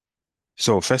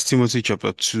So, First Timothy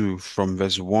chapter 2, from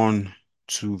verse 1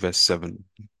 to verse 7.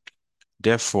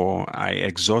 Therefore, I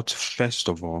exhort first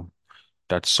of all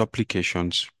that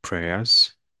supplications,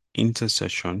 prayers,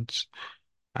 intercessions,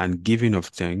 and giving of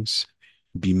thanks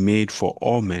be made for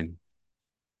all men,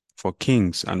 for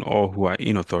kings and all who are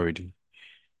in authority,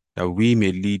 that we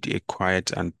may lead a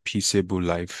quiet and peaceable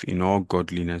life in all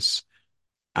godliness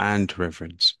and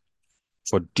reverence.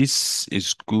 For this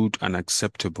is good and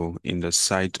acceptable in the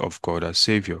sight of God our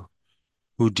Savior,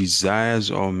 who desires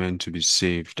all men to be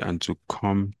saved and to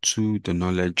come to the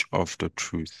knowledge of the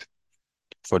truth.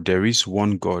 For there is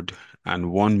one God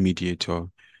and one mediator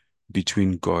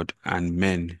between God and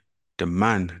men, the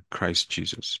man Christ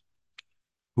Jesus,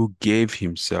 who gave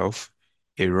himself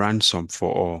a ransom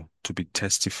for all to be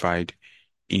testified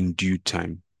in due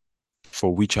time,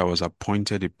 for which I was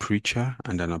appointed a preacher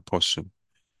and an apostle.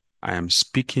 I am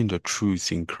speaking the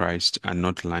truth in Christ and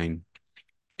not lying,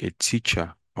 a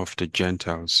teacher of the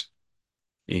Gentiles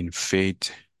in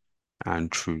faith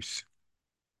and truth.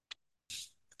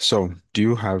 So, do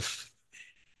you have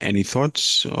any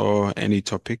thoughts or any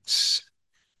topics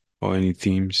or any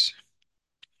themes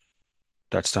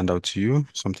that stand out to you?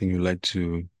 Something you'd like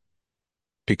to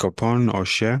pick up on or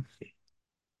share?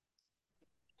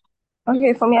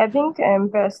 Okay, for me, I think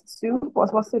verse 2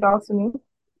 was what stood out to me.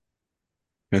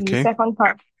 The Okay. second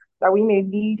part, that we may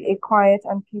lead a quiet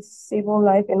and peaceable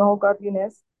life in all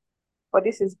godliness, for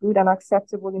this is good and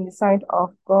acceptable in the sight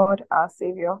of God our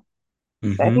Savior. So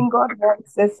I Mm-hmm. think God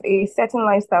wants us a certain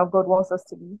lifestyle God wants us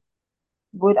to be,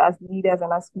 both as leaders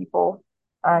and as people.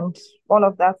 And one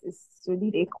of that is to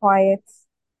lead a quiet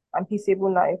and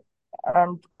peaceable life.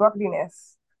 And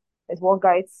godliness is what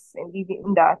guides in living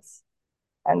in that.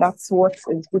 And that's what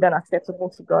is good and acceptable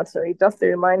to God. So it's just a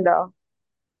reminder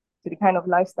to the kind of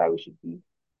lifestyle we should be.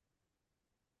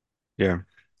 Yeah.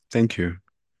 Thank you,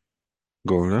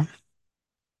 Golda.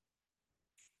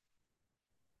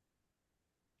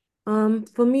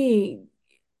 For me,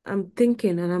 I'm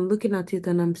thinking and I'm looking at it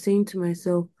and I'm saying to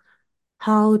myself,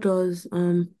 how does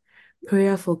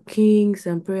prayer for kings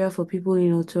and prayer for people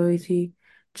in authority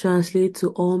translate to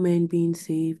all men being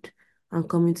saved and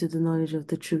coming to the knowledge of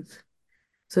the truth?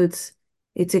 So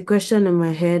it's a question in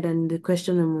my head and the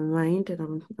question in my mind,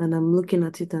 and I'm looking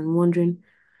at it and wondering,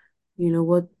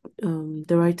 what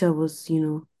the writer was,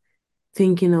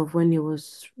 thinking of when he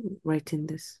was writing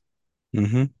this.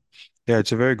 Mm-hmm. Yeah,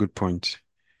 it's a very good point.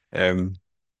 Um,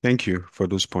 Thank you for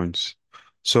those points.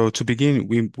 So to begin,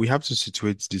 we have to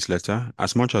situate this letter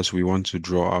as much as we want to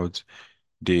draw out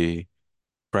the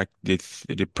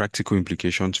the practical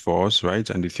implications for us, right,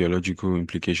 and the theological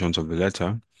implications of the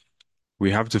letter. We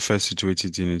have to first situate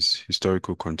it in its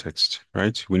historical context,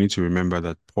 right? We need to remember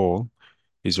that Paul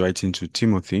is writing to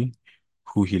Timothy,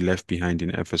 who he left behind in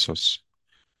Ephesus.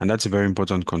 And that's a very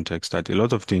important context that a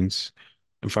lot of things,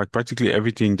 in fact, practically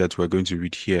everything that we're going to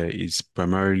read here is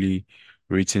primarily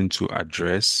written to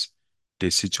address the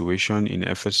situation in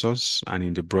Ephesus and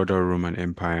in the broader Roman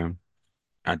Empire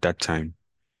at that time,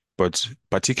 but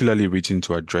particularly written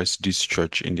to address this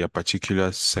church in their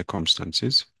particular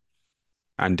circumstances.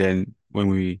 And then when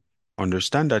we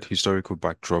understand that historical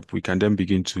backdrop, we can then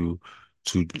begin to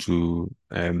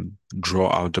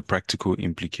draw out the practical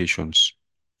implications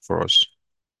for us.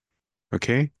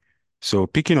 Okay? So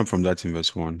picking up from that in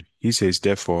verse 1, he says,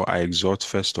 therefore, I exhort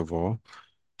first of all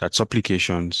that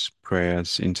supplications,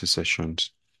 prayers,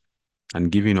 intercessions,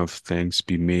 and giving of thanks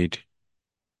be made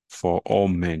for all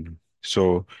men.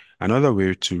 So another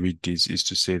way to read this is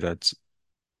to say that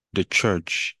the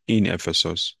church in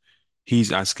Ephesus,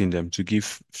 he's asking them to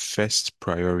give first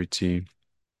priority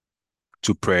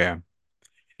to prayer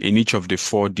in each of the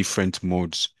four different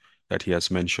modes that he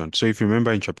has mentioned. So if you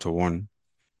remember in chapter 1,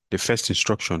 the first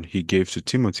instruction he gave to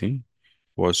Timothy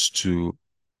was to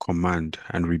command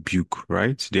and rebuke,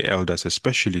 right? The elders,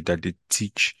 especially that they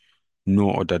teach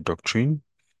no other doctrine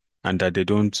and that they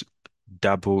don't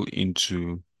dabble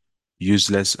into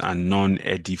useless and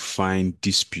non-edifying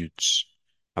disputes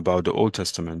about the Old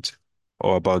Testament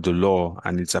or about the law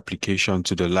and its application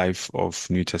to the life of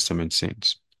New Testament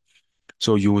saints.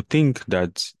 So you would think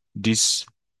that this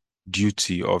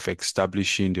duty of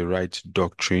establishing the right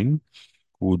doctrine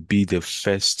would be the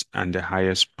first and the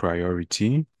highest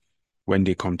priority when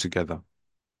they come together.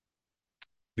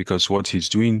 Because what he's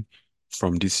doing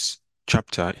from this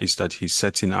chapter is that he's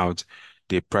setting out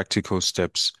the practical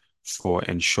steps for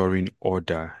ensuring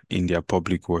order in their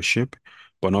public worship,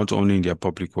 but not only in their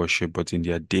public worship, but in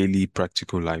their daily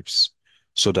practical lives,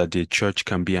 so that the church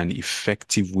can be an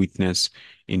effective witness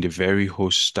in the very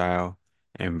hostile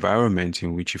environment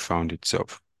in which it found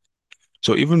itself.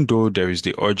 So even though there is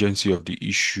the urgency of the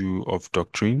issue of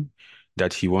doctrine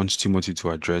that he wants Timothy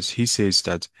to address, he says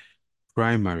that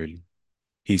primarily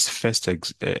his first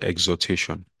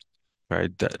exhortation,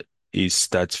 right, that is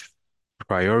that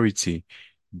priority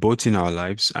both in our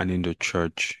lives and in the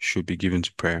church should be given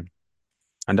to prayer.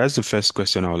 And that's the first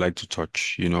question I would like to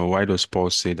touch. Why does Paul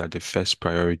say that the first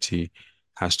priority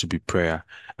has to be prayer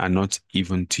and not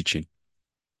even teaching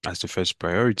as the first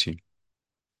priority?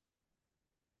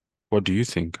 What do you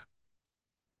think?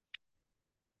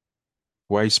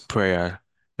 Why is prayer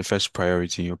the first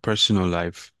priority in your personal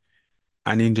life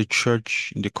and in the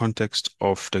church, in the context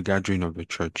of the gathering of the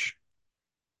church?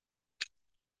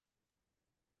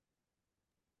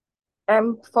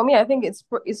 For me, I think it's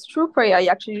through prayer you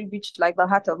actually reach like the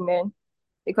heart of man,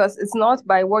 because it's not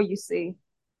by what you say,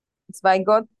 it's by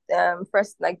God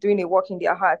first like doing a work in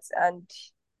their hearts, and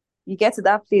you get to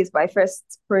that place by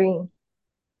first praying.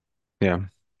 Yeah,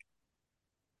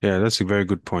 yeah, that's a very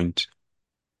good point.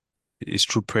 It's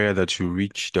through prayer that you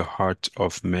reach the heart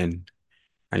of men.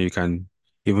 And you can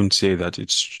even say that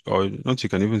or not, you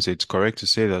can even say it's correct to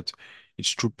say that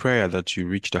it's through prayer that you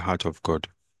reach the heart of God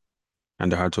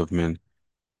and the heart of men,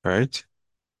 right?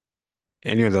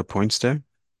 Any other points there?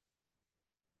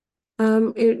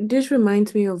 This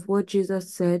reminds me of what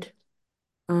Jesus said,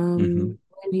 Mm-hmm.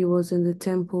 when he was in the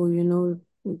temple,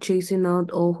 chasing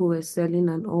out all who were selling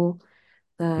and all,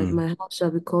 that Mm, my house shall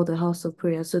be called a house of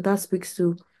prayer. So that speaks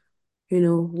to,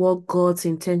 what God's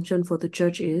intention for the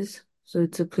church is. So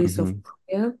it's a place of mm-hmm.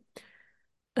 prayer.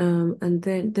 And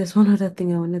then there's one other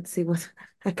thing I wanted to say, but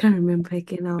I can't remember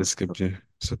again now. Let's skip there.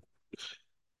 So,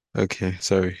 okay,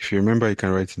 sorry. If you remember, you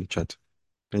can write in the chat.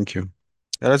 Thank you.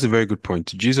 That's a very good point.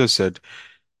 Jesus said,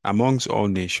 amongst all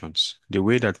nations, the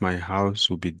way that my house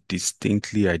will be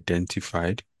distinctly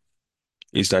identified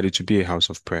is that it will be a house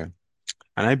of prayer.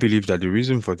 And I believe that the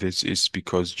reason for this is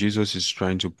because Jesus is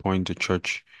trying to point the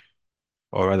church,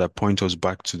 or rather point us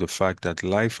back to the fact that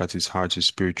life at its heart is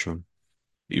spiritual.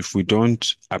 If we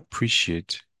don't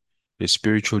appreciate the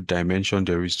spiritual dimension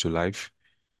there is to life,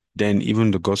 then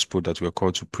even the gospel that we're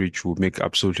called to preach will make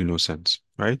absolutely no sense,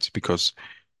 right? Because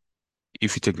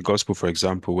if you take the gospel, for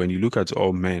example, when you look at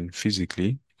all men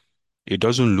physically, it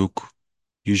doesn't look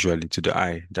usually to the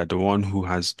eye that the one who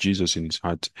has Jesus in his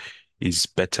heart is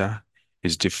better,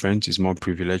 is different, is more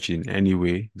privileged in any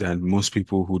way than most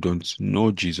people who don't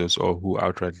know Jesus or who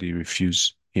outrightly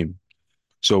refuse him.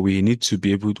 So we need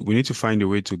to find a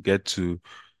way to get to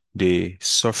the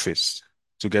surface,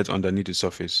 to get underneath the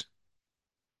surface,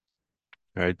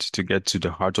 right? To get to the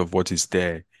heart of what is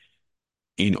there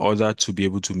in order to be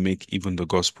able to make even the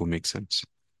gospel make sense.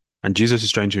 And Jesus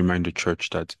is trying to remind the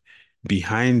church that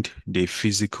behind the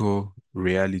physical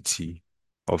reality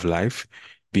of life,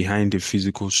 behind the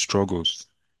physical struggles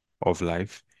of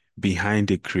life, behind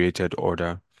the created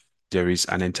order, there is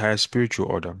an entire spiritual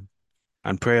order.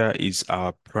 And prayer is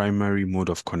our primary mode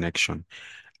of connection.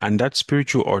 And that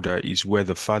spiritual order is where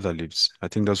the Father lives. I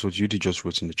think that's what Judy just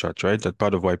wrote in the chat, right? That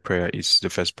part of why prayer is the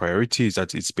first priority is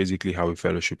that it's basically how we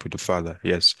fellowship with the Father.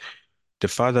 Yes, the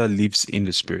Father lives in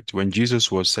the Spirit. When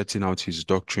Jesus was setting out his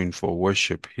doctrine for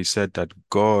worship, he said that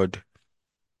God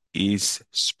is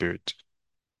Spirit.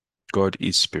 God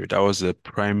is Spirit. That was the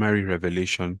primary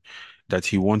revelation that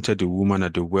he wanted the woman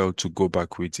at the well to go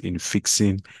back with in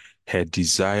fixing her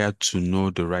desire to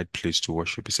know the right place to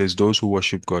worship. He says those who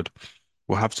worship God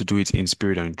will have to do it in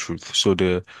spirit and truth. So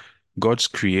the God's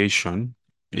creation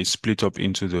is split up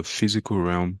into the physical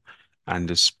realm and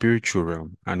the spiritual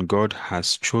realm, and God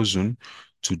has chosen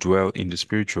to dwell in the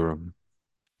spiritual realm.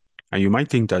 And you might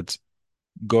think that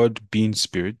God being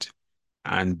spirit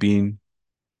and being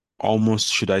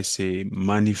almost, should I say,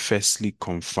 manifestly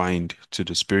confined to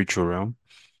the spiritual realm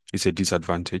is a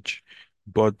disadvantage.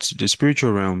 But the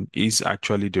spiritual realm is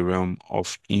actually the realm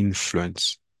of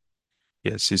influence.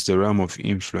 Yes, it's the realm of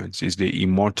influence, it's the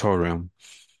immortal realm.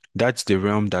 That's the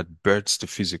realm that births the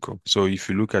physical. So if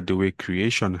you look at the way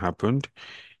creation happened,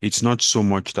 it's not so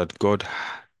much that God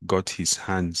got his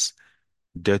hands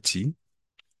dirty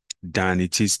than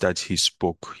it is that he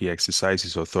spoke, he exercised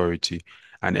his authority,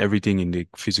 and everything in the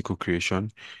physical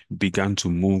creation began to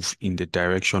move in the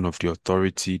direction of the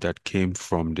authority that came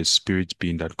from the spirit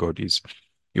being that God is.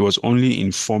 It was only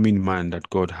in forming man that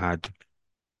God had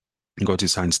got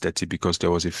his hands dirty because there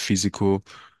was a physical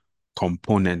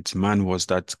component. Man was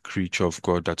that creature of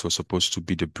God that was supposed to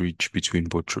be the bridge between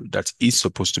both, that is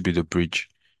supposed to be the bridge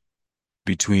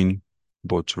between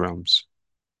both realms.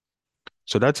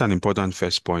 So that's an important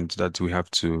first point that we have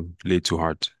to lay to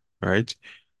heart, right?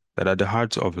 That at the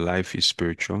heart of life is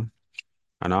spiritual,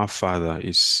 and our Father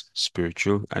is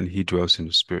spiritual, and He dwells in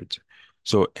the Spirit.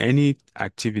 So any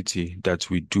activity that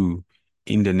we do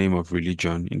in the name of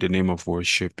religion, in the name of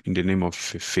worship, in the name of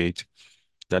faith,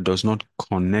 that does not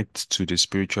connect to the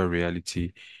spiritual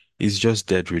reality is just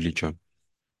dead religion,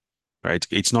 right?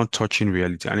 It's not touching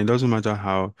reality. And it doesn't matter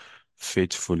how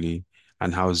faithfully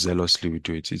and how zealously we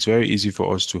do it. It's very easy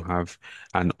for us to have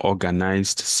an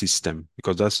organized system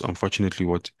because that's unfortunately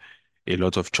what a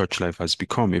lot of church life has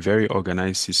become, a very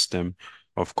organized system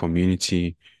of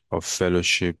community, of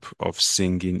fellowship, of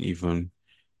singing even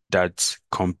that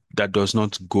does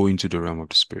not go into the realm of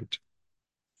the spirit.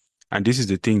 And this is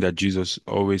the thing that Jesus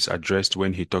always addressed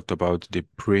when he talked about the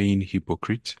praying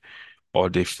hypocrite or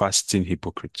the fasting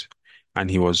hypocrite. And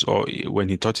when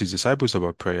he taught his disciples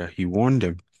about prayer, he warned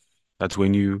them that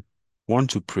when you want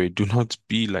to pray, do not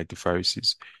be like the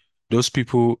Pharisees. Those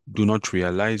people do not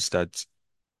realize that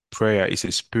prayer is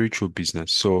a spiritual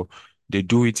business. So they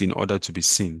do it in order to be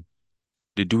seen.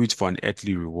 They do it for an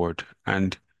earthly reward.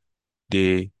 And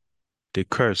they the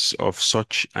curse of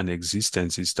such an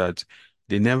existence is that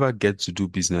they never get to do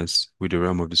business with the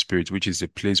realm of the spirit, which is the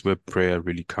place where prayer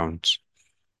really counts,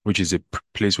 which is a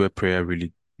place where prayer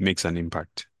really makes an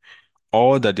impact.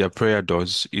 All that their prayer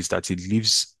does is that it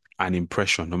leaves an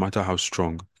impression, no matter how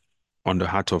strong, on the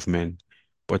heart of men,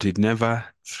 but it never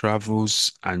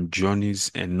travels and journeys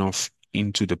enough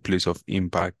into the place of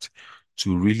impact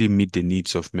to really meet the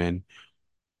needs of men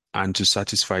and to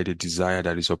satisfy the desire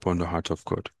that is upon the heart of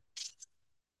God.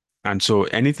 And so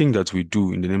anything that we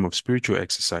do in the name of spiritual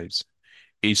exercise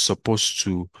is supposed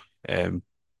to um,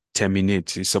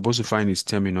 terminate, it's supposed to find its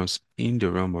terminus in the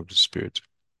realm of the spirit.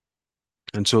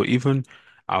 And so even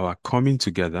our coming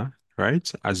together,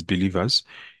 right, as believers,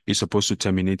 is supposed to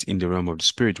terminate in the realm of the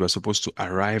spirit. We're supposed to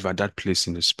arrive at that place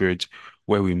in the spirit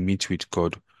where we meet with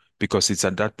God, because it's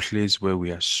at that place where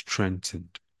we are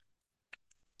strengthened.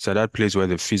 It's at that place where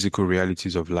the physical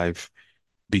realities of life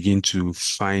begin to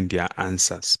find their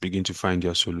answers, begin to find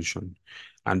their solution.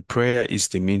 And prayer is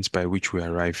the means by which we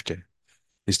arrive there.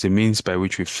 It's the means by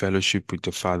which we fellowship with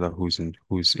the Father who's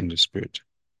in the Spirit.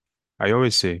 I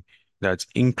always say that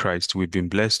in Christ we've been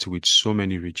blessed with so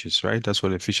many riches, right? That's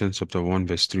what Ephesians chapter 1,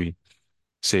 verse 3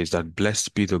 says, that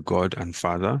blessed be the God and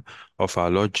Father of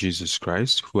our Lord Jesus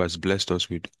Christ, who has blessed us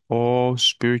with all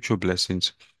spiritual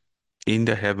blessings in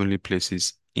the heavenly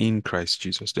places in Christ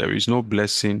Jesus. There is no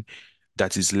blessing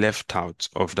that is left out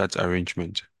of that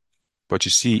arrangement. But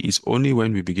you see, it's only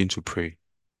when we begin to pray,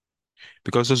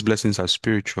 because those blessings are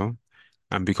spiritual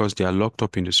and because they are locked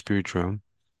up in the spirit realm,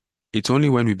 it's only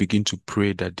when we begin to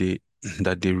pray that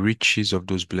that the riches of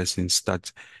those blessings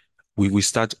start, we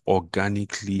start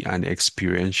organically and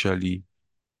experientially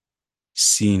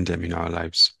seeing them in our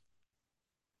lives.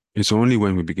 It's only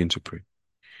when we begin to pray.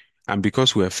 And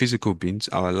because we are physical beings,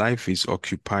 our life is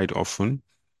occupied often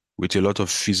with a lot of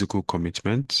physical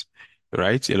commitments,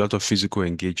 right? A lot of physical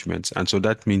engagements. And so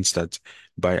that means that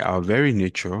by our very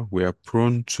nature, we are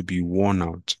prone to be worn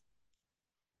out,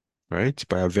 right?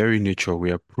 By our very nature,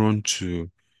 we are prone to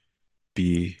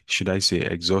be, should I say,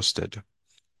 exhausted.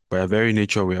 By our very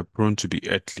nature, we are prone to be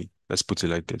earthly. Let's put it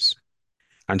like this.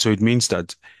 And so it means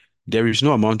that there is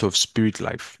no amount of spirit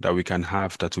life that we can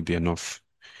have that will be enough.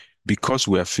 Because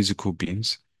we are physical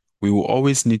beings, we will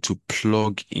always need to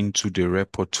plug into the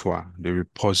repertoire, the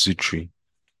repository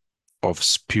of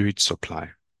spirit supply.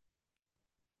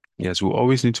 Yes, we'll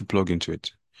always need to plug into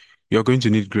it. You're going to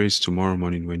need grace tomorrow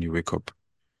morning when you wake up.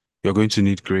 You're going to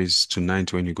need grace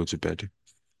tonight when you go to bed.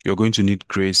 You're going to need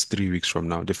grace 3 weeks from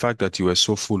now. The fact that you are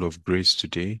so full of grace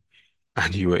today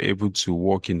and you are able to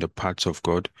walk in the paths of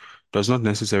God does not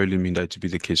necessarily mean that to be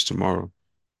the case tomorrow.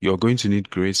 You're going to need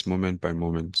grace moment by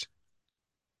moment.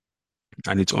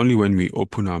 And it's only when we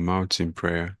open our mouths in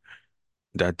prayer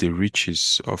that the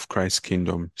riches of Christ's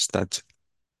kingdom start,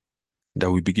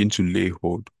 that we begin to lay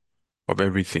hold of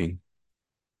everything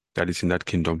that is in that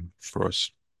kingdom for us.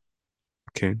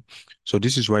 Okay. So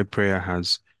this is why prayer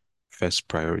has first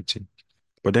priority.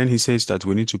 But then he says that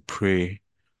we need to pray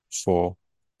for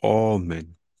all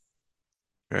men,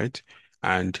 right?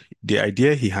 And the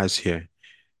idea he has here,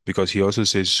 because he also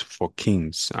says for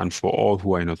kings and for all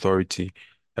who are in authority,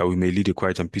 that we may lead a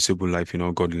quiet and peaceable life in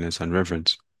all godliness and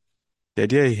reverence. The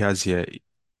idea he has here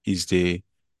is the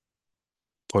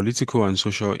political and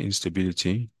social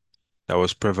instability that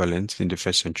was prevalent in the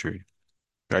first century,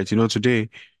 right? Today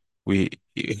we,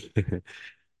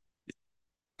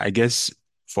 I guess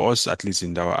for us, at least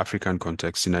in our African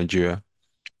context, in Nigeria,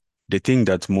 the thing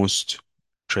that most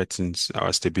threatens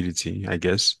our stability, I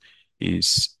guess,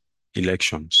 is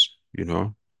elections.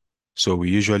 So we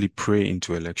usually pray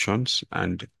into elections,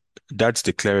 and that's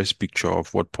the clearest picture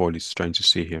of what Paul is trying to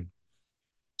say here.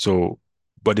 So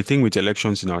But the thing with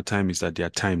elections in our time is that they are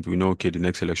timed. We know, okay, the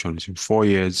next election is in 4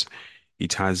 years.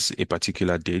 It has a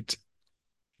particular date,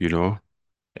 you know,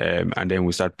 and then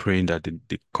we start praying that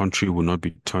the country will not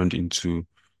be turned into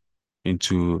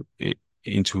a-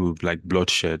 into like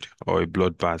bloodshed or a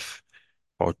bloodbath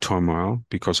or turmoil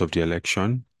because of the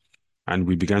election. And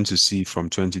we began to see from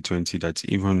 2020 that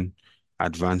even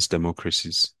advanced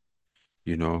democracies,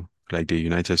 like the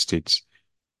United States,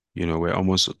 were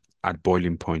almost at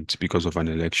boiling point because of an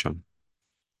election.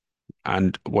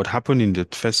 And what happened in the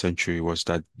first century was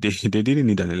that they didn't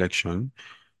need an election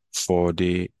for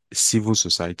the civil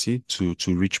society to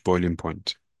reach boiling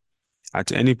point.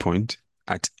 At any point,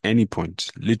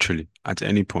 literally at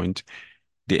any point,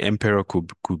 the emperor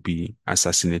could be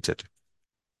assassinated.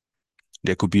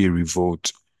 There could be a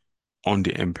revolt on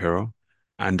the emperor,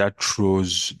 and that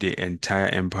throws the entire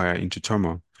empire into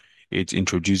turmoil. It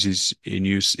introduces a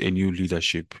new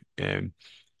leadership,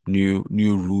 new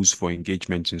rules for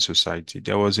engagement in society.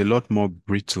 There was a lot more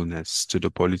brittleness to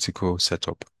the political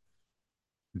setup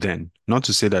then. Not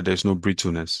to say that there's no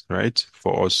brittleness, right,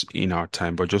 for us in our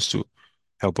time, but just to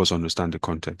help us understand the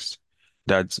context.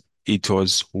 That it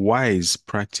was wise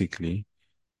practically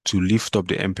to lift up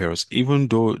the emperors, even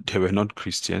though they were not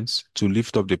Christians, to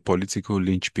lift up the political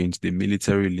linchpins, the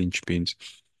military linchpins,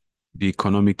 the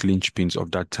economic linchpins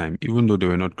of that time, even though they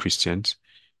were not Christians,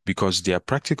 because their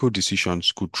practical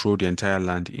decisions could throw the entire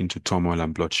land into turmoil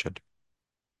and bloodshed.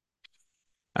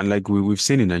 And like we've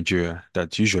seen in Nigeria,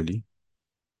 that usually,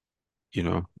 you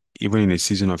know, even in a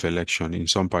season of election in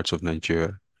some parts of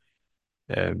Nigeria,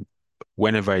 um,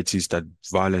 whenever it is that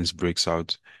violence breaks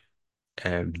out,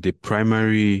 the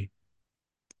primary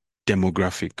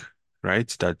demographic, right,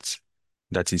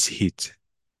 that is hit,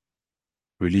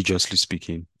 religiously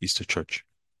speaking, is the church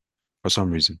for some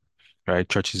reason, right?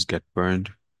 Churches get burned,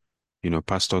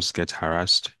 pastors get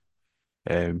harassed.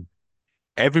 Um,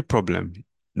 every problem,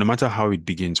 no matter how it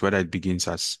begins, whether it begins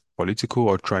as political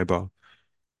or tribal,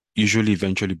 usually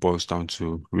eventually boils down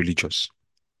to religious,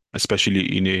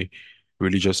 especially in a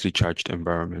religiously charged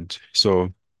environment.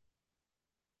 So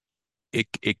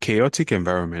a chaotic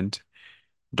environment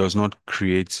does not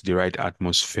create the right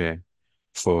atmosphere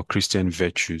for Christian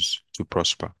virtues to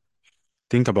prosper.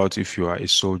 Think about if you are a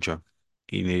soldier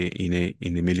in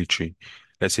a military.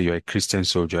 Let's say you're a Christian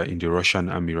soldier in the Russian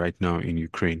army right now in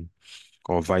Ukraine,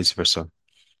 or vice versa.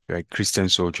 You're a Christian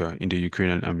soldier in the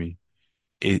Ukrainian army.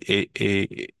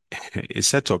 A a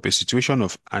setup, a situation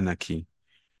of anarchy,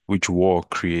 which war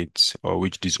creates or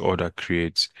which disorder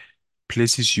creates,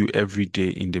 places you every day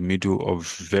in the middle of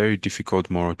very difficult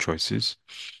moral choices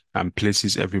and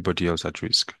places everybody else at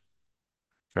risk,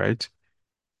 right?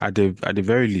 At the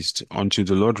very least, until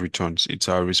the Lord returns, it's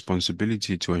our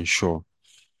responsibility to ensure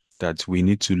that we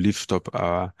need to lift up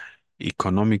our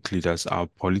economic leaders, our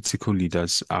political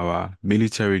leaders, our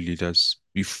military leaders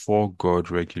before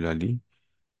God regularly,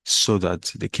 so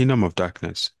that the kingdom of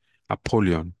darkness,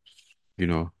 Apollyon, you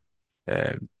know,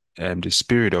 um, the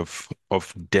spirit of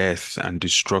death and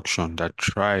destruction that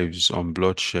thrives on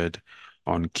bloodshed,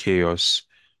 on chaos,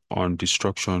 on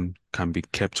destruction, can be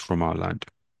kept from our land.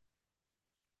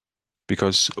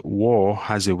 Because war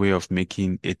has a way of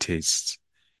making a taste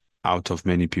out of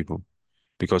many people.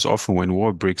 Because often when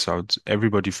war breaks out,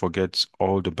 everybody forgets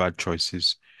all the bad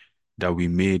choices that we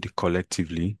made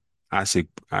collectively as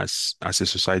a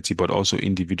society, but also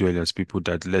individually as people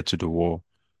that led to the war.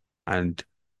 And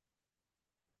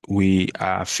we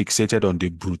are fixated on the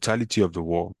brutality of the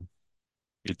war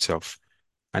itself.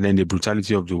 And then the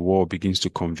brutality of the war begins to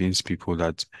convince people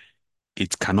that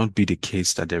it cannot be the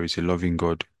case that there is a loving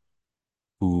God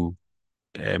who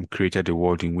created a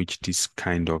world in which this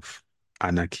kind of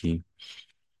anarchy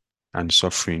and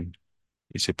suffering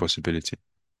is a possibility.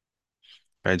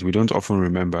 Right? We don't often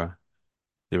remember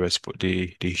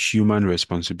the human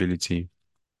responsibility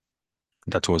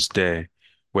that was there,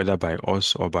 whether by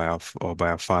us or by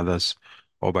our fathers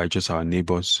or by just our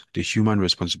neighbors, the human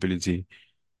responsibility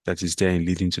that is there in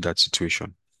leading to that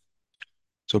situation.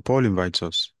 So Paul invites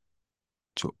us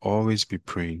to always be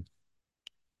praying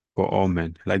for all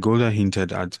men. Like Golda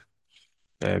hinted at,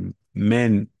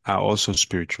 men are also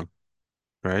spiritual,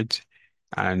 right?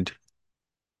 And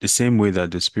the same way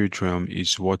that the spirit realm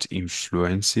is what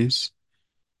influences,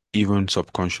 even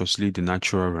subconsciously, the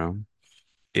natural realm,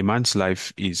 a man's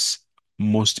life is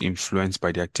most influenced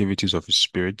by the activities of his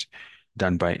spirit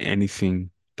than by anything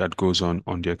that goes on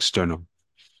the external.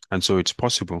 And so it's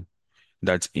possible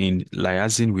that in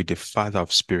liaising with the Father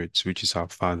of spirits, which is our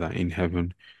Father in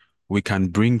heaven, we can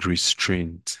bring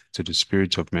restraint to the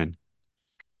spirits of men.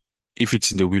 If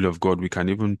it's in the will of God, we can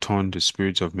even turn the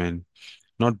spirits of men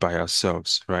not by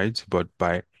ourselves, right? But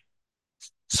by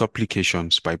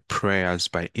supplications, by prayers,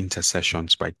 by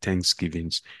intercessions, by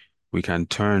thanksgivings, we can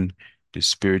turn the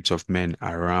spirits of men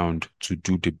around to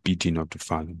do the bidding of the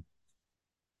Father.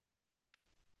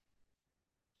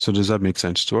 So does that make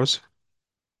sense to us?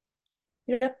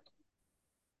 Yeah.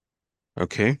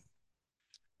 Okay.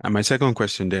 And my second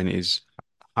question then is,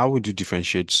 how would you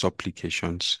differentiate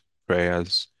supplications,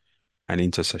 prayers, and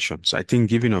intercessions? I think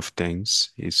giving of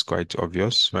thanks is quite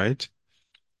obvious, right?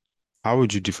 How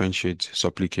would you differentiate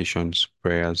supplications,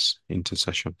 prayers,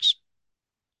 intercessions?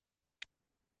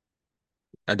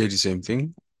 Are they the same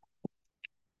thing?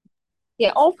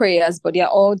 They're all prayers, but they're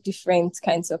all different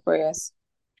kinds of prayers.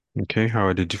 Okay, how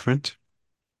are they different?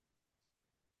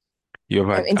 You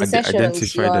have Intercessions, you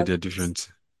identified that are, they're different.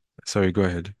 Sorry, go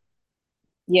ahead.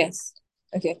 yes.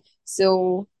 Okay.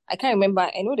 So I can't remember.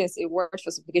 I know there's a word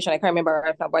for supplication. I can't remember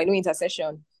right now, but I know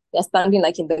intercession. They're standing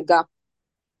like in the gap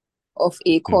of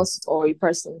a Yeah. cause or a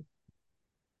person.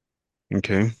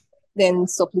 Okay. Then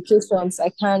supplications, I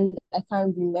can't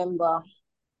remember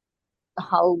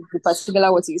how the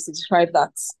particular word you used to describe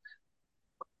that.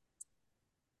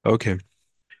 Okay.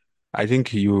 I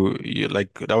think you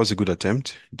like that was a good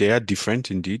attempt. They are different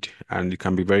indeed, and it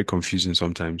can be very confusing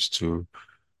sometimes to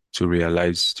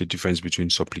realize the difference between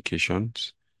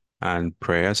supplications and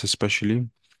prayers, especially.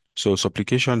 So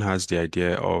supplication has the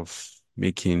idea of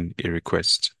making a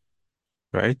request,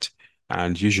 right?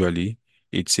 And usually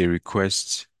it's a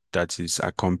request that is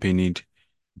accompanied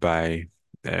by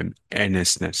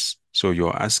earnestness. So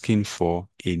you're asking for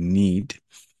a need,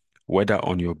 whether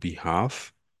on your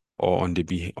behalf or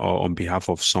on behalf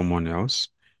of someone else.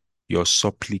 You're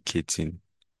supplicating,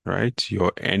 right?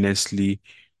 You're earnestly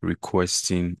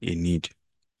requesting a need.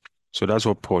 So that's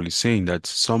what Paul is saying, that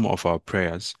some of our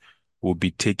prayers will be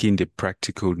taking the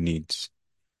practical needs,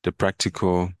 the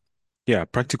practical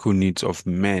needs of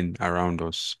men around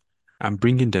us and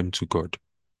bringing them to God,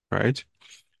 right?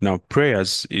 Now,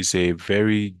 prayers is a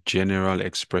very general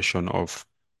expression of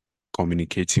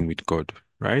communicating with God,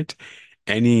 right?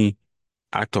 Any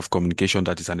act of communication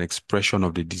that is an expression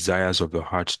of the desires of the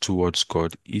heart towards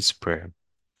God is prayer.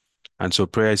 And so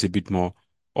prayer is a bit more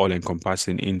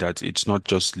all-encompassing in that it's not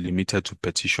just limited to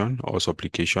petition or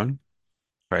supplication,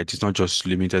 right? It's not just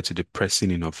limited to the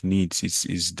pressing in of needs.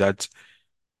 It's that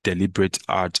deliberate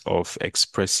art of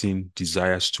expressing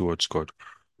desires towards God.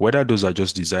 Whether those are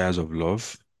just desires of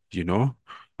love, you know,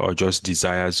 or just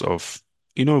desires of,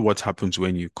 what happens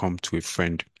when you come to a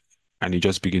friend and you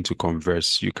just begin to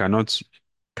converse. You cannot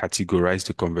categorize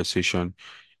the conversation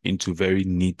into very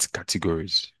neat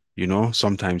categories.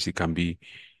 Sometimes it can be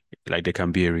like there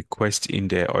can be a request in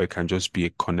there, or it can just be a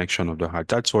connection of the heart.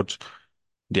 That's what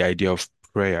the idea of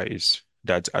prayer is.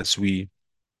 That as we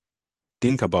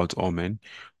think about all men,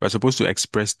 we're supposed to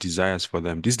express desires for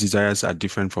them. These desires are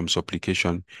different from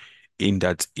supplication in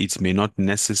that it may not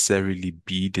necessarily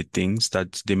be the things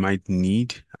that they might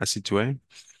need, as it were,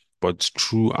 but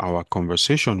through our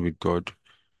conversation with God,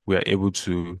 we are able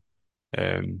to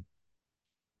um,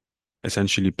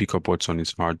 essentially pick up what's on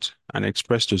his heart and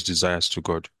express those desires to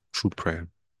God through prayer.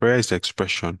 Prayer is the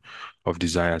expression of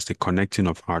desires, the connecting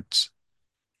of hearts,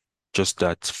 just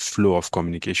that flow of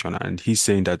communication. And he's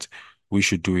saying that we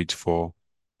should do it for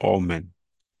all men.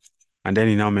 And then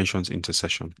he now mentions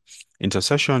intercession.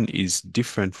 Intercession is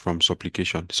different from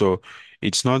supplication. So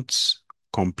it's not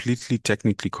completely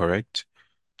technically correct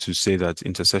to say that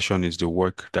intercession is the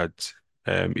work that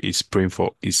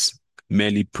is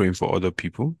merely praying for other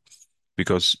people,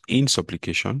 because in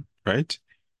supplication, right,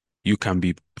 you can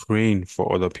be praying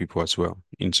for other people as well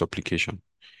in supplication.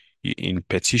 In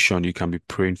petition, you can be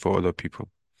praying for other people.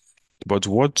 But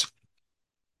what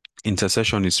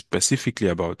intercession is specifically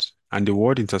about, and the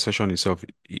word intercession itself,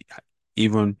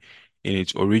 even in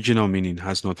its original meaning,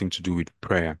 has nothing to do with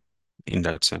prayer in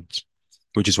that sense,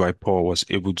 which is why Paul was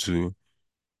able to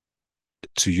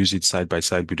use it side by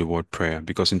side with the word prayer,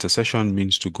 because intercession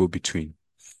means to go between.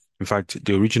 In fact,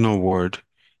 the original word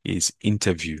is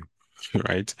interview,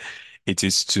 right? It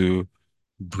is to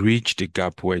bridge the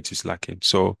gap where it is lacking.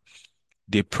 So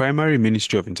the primary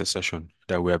ministry of intercession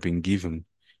that we have been given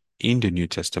in the New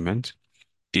Testament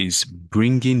is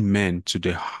bringing men to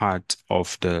the heart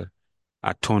of the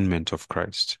atonement of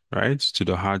Christ, right? To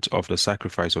the heart of the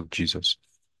sacrifice of Jesus.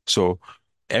 So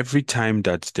every time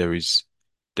that there is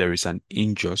an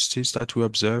injustice that we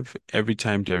observe, every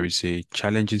time there is a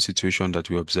challenging situation that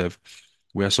we observe,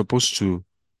 we are supposed to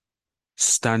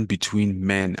stand between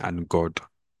men and God,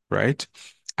 right?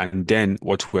 And then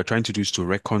what we're trying to do is to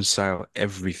reconcile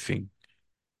everything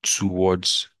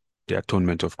towards the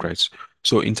atonement of Christ.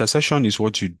 So intercession is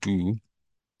what you do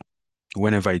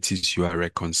whenever it is you are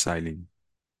reconciling.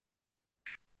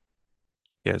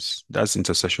 Yes, that's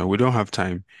intercession. We don't have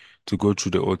time to go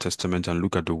through the Old Testament and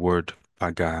look at the word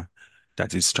paga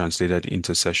that is translated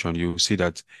intercession. You will see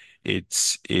that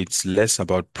it's less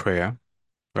about prayer,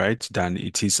 right, than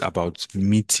it is about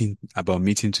meeting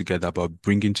together, about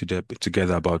bringing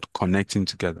together, about connecting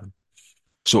together.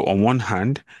 So on one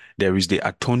hand, there is the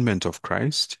atonement of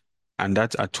Christ, and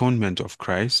that atonement of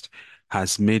Christ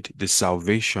has made the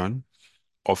salvation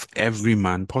of every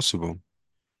man possible.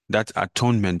 That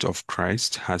atonement of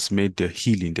Christ has made the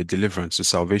healing, the deliverance, the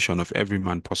salvation of every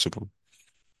man possible.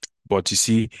 But you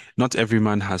see, not every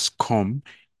man has come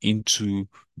into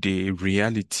the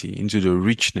reality, into the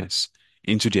richness,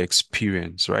 into the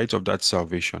experience, right, of that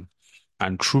salvation.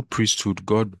 And through priesthood,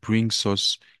 God brings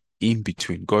us in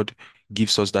between. God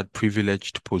gives us that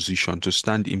privileged position to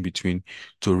stand in between,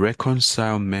 to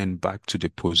reconcile men back to the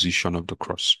position of the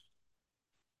cross.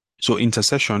 So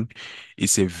intercession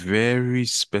is a very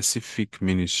specific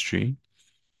ministry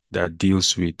that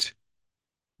deals with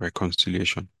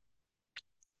reconciliation,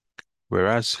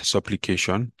 whereas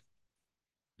supplication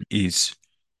is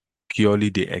purely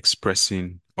the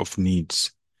expressing of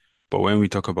needs. But when we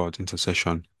talk about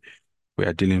intercession, we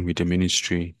are dealing with the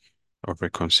ministry of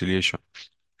reconciliation.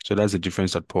 So that's the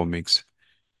difference that Paul makes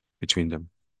between them.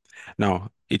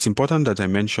 Now, it's important that I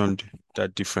mentioned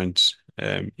that difference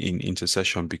in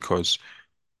intercession because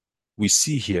we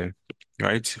see here,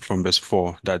 right, from verse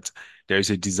 4, that there is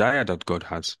a desire that God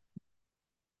has,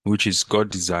 which is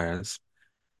God desires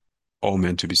all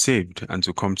men to be saved and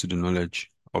to come to the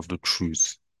knowledge of the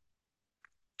truth.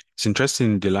 It's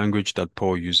interesting the language that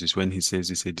Paul uses when he says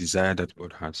it's a desire that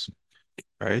God has,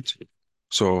 right?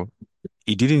 So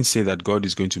he didn't say that God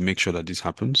is going to make sure that this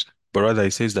happens, but rather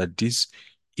he says that this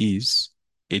is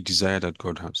a desire that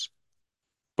God has.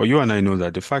 But you and I know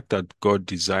that the fact that God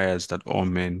desires that all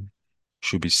men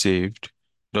should be saved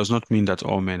does not mean that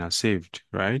all men are saved,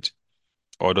 right?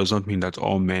 Or does not mean that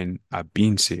all men are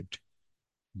being saved.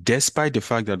 Despite the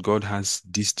fact that God has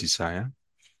this desire,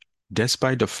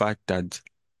 despite the fact that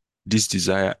this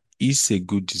desire is a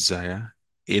good desire,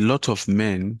 a lot of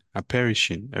men are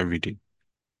perishing every day,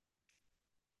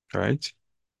 right?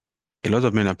 A lot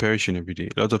of men are perishing every day.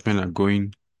 A lot of men are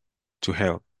going to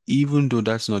hell, even though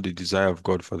that's not the desire of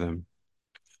God for them.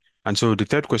 And so the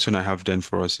third question I have then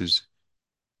for us is,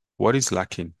 what is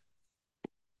lacking,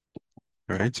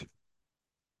 right?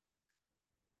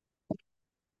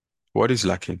 What is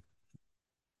lacking?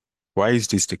 Why is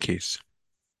this the case?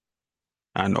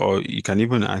 And or you can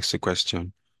even ask the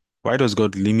question, why does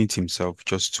God limit himself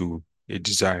just to a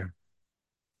desire?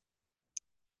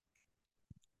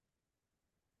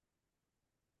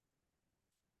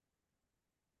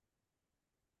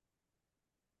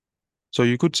 So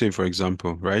you could say, for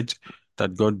example, right,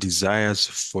 that God desires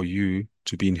for you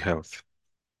to be in health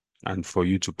and for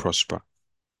you to prosper,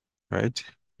 right?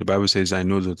 The Bible says, I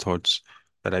know the thoughts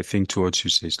that I think towards you,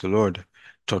 says the Lord,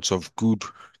 thoughts of good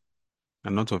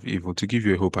and not of evil, to give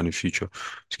you a hope and a future,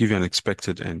 to give you an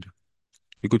expected end.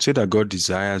 You could say that God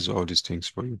desires all these things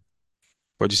for you.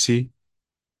 But you see,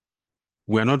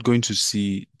 we're not going to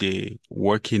see the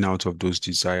working out of those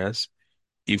desires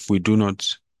if we do not,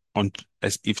 on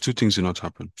as if two things do not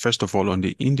happen. First of all, on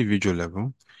the individual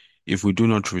level, if we do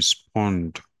not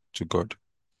respond to God.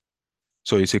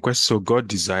 So it's a question. So God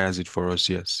desires it for us,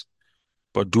 yes.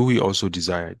 But do we also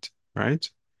desire it, right?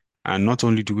 And not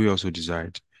only do we also desire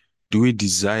it, do we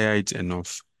desire it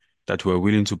enough that we're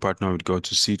willing to partner with God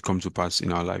to see it come to pass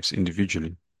in our lives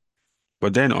individually?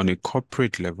 But then on a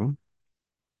corporate level,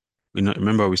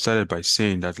 remember we started by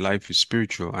saying that life is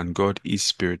spiritual and God is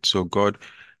spirit. So God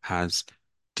has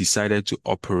decided to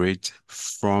operate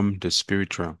from the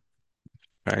spirit realm,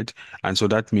 right? And so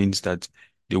that means that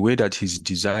the way that his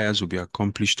desires will be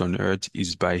accomplished on earth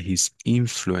is by his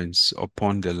influence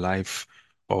upon the life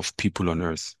of people on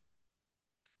earth.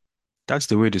 That's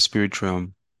the way the spirit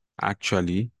realm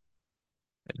actually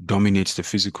dominates the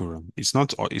physical realm. It's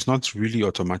not really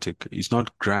automatic. It's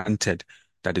not granted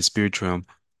that the spirit realm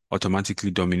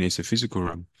automatically dominates the physical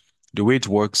realm. The way it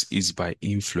works is by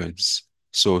influence.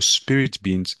 So spirit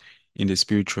beings in the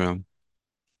spirit realm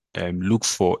look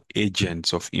for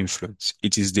agents of influence.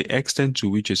 It is the extent to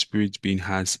which a spirit being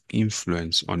has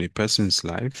influence on a person's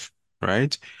life,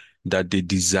 right? That the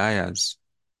desires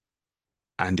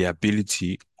and the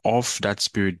ability of that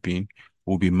spirit being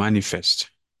will be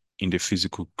manifest in the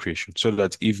physical creation. So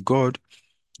that if God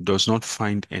does not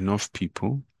find enough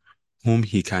people whom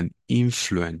he can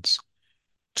influence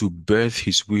to birth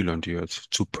his will on the earth,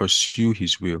 to pursue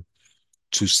his will,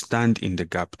 to stand in the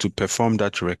gap, to perform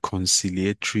that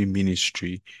reconciliatory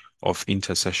ministry of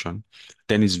intercession,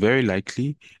 then it's very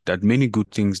likely that many good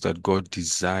things that God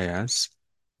desires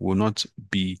will not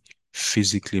be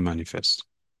physically manifest.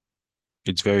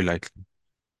 It's very likely.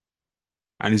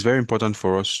 And it's very important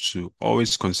for us to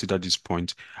always consider this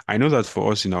point. I know that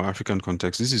for us in our African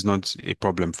context, this is not a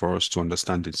problem for us to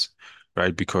understand this,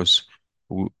 right? Because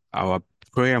our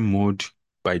prayer mode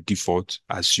by default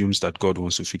assumes that God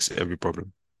wants to fix every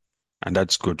problem, and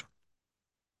that's good.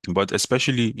 But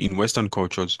especially in Western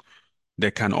cultures,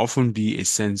 there can often be a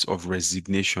sense of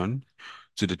resignation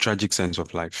to the tragic sense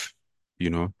of life, you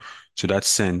know, to that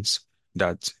sense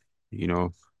that, you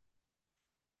know,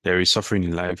 there is suffering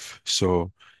in life.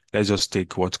 So let's just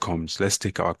take what comes. Let's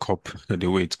take our cup the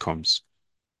way it comes.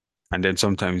 And then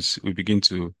sometimes we begin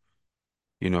to,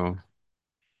 you know,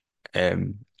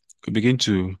 um, we begin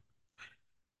to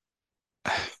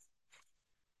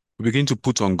we begin to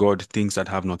put on God things that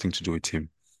have nothing to do with him,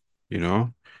 you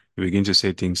know. We begin to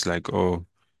say things like, oh,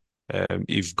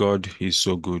 if God is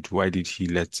so good, why did he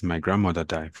let my grandmother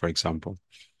die, for example?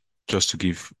 Just to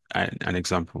give an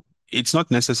example. It's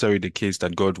not necessarily the case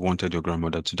that God wanted your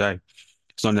grandmother to die.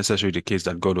 It's not necessarily the case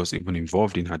that God was even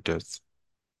involved in her death,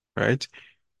 right?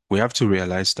 We have to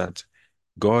realize that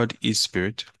God is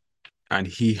spirit and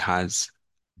he has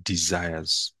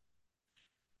desires.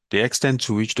 The extent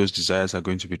to which those desires are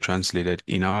going to be translated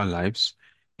in our lives,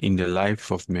 in the life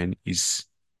of men, is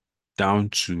down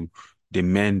to the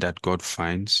men that God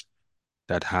finds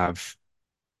that have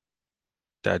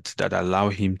that allow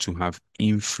him to have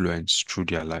influence through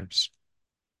their lives,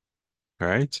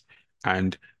 right?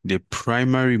 And the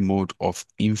primary mode of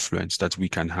influence that we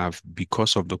can have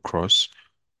because of the cross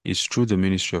is through the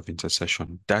ministry of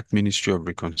intercession, that ministry of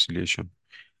reconciliation.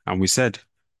 And we said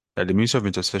that the ministry of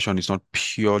intercession is not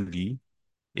purely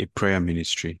a prayer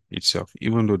ministry itself,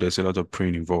 even though there's a lot of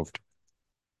praying involved,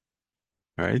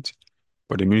 right?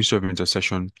 But the ministry of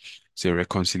intercession is a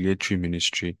reconciliatory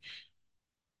ministry.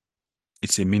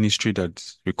 It's a ministry that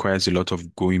requires a lot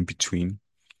of going between,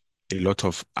 a lot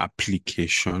of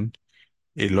application,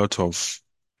 a lot of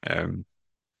um,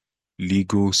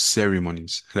 legal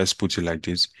ceremonies, let's put it like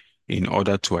this, in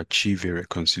order to achieve a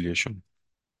reconciliation.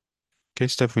 Okay,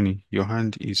 Stephanie, your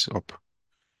hand is up.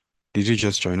 Did you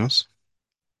just join us?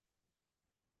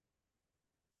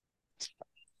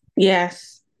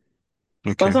 Yes.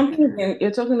 But Okay. something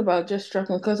you're talking about just struck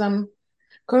me because I'm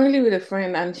currently with a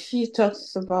friend and she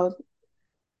talks about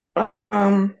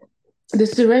um the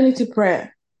serenity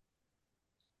prayer.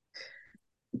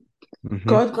 Mm-hmm.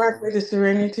 God grant me the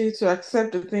serenity to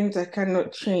accept the things I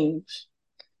cannot change.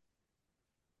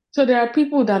 So there are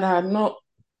people that are not,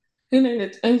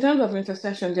 in terms of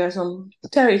intercession, there are some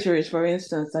territories, for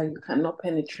instance, that you cannot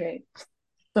penetrate.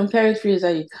 Some territories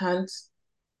that you can't,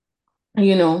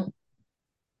 you know,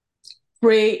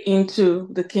 pray into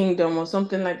the kingdom or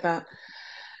something like that.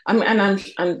 I mean,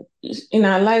 and in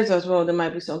our lives as well, there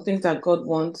might be some things that God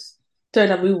wants,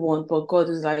 that we want, but God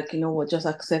is like, you know what, just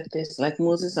accept this, like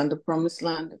Moses and the promised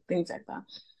land, and things like that.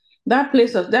 That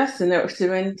place of that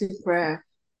serenity prayer,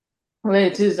 where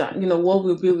it is that, you know, what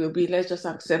will be. Let's just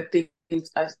accept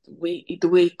things as the way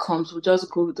it comes. We just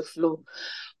go with the flow.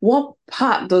 What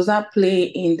part does that play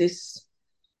in this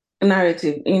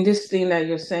narrative, in this thing that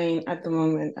you're saying at the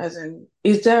moment? As in,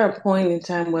 is there a point in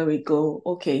time where we go,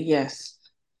 okay, yes,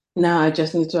 now I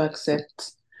just need to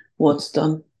accept what's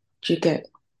done. Do you get,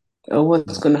 or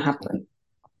what's going to happen?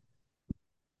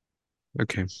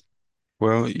 Okay.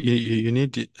 Well, you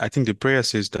need, I think the prayer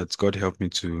says that God help me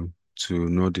to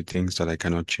know the things that I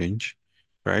cannot change,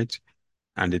 right?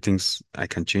 And the things I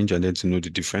can change, and then to know the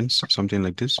difference, something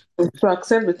like this. To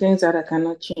accept the things that I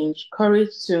cannot change. Courage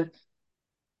to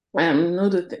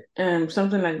know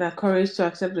something like that. Courage to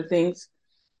accept the things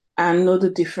and know the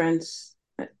difference.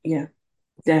 Yeah,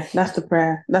 yeah, that's the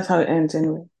prayer. That's how it ends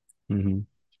anyway. Hmm.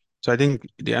 So I think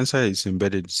the answer is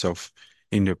embedded itself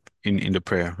in the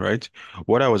prayer, right?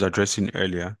 What I was addressing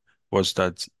earlier was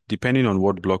that depending on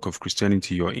what block of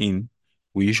Christianity you're in,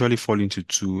 we usually fall into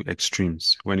two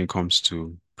extremes when it comes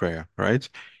to prayer, right?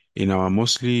 In our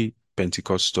mostly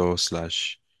Pentecostal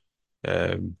slash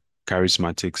um,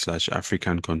 charismatic slash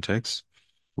African context,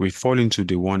 we fall into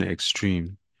the one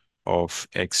extreme of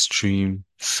extreme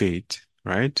faith,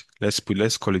 right? Let's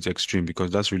call it extreme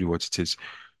because that's really what it is,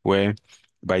 where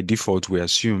by default we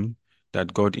assume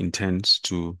that God intends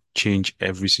to change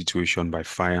every situation by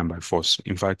fire and by force.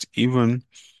 In fact, even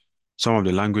some of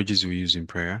the languages we use in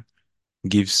prayer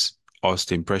gives us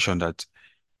the impression that,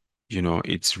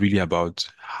 it's really about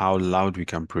how loud we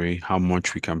can pray, how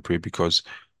much we can pray, because,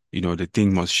 the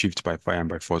thing must shift by fire and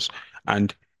by force.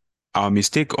 And our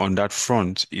mistake on that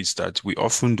front is that we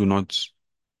often do not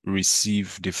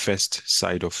receive the first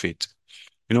side of faith.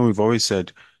 You know, we've always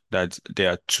said that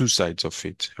there are two sides of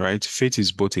faith, right? Faith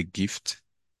is both a gift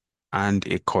and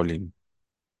a calling,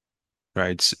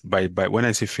 right? By when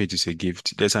I say faith is a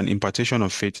gift, there's an impartation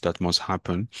of faith that must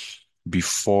happen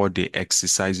before the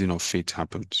exercising of faith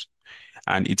happens.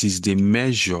 And it is the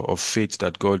measure of faith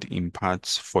that God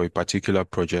imparts for a particular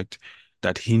project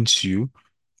that hints you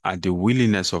at the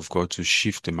willingness of God to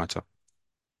shift the matter.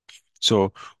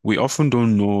 So we often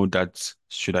don't know that,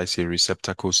 should I say,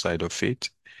 receptacle side of faith.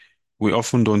 We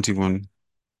often don't even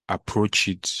approach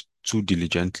it too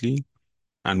diligently,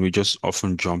 and we just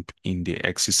often jump in the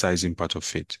exercising part of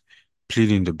faith,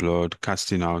 pleading the blood,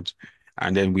 casting out,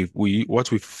 and then we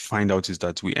what we find out is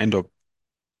that we end up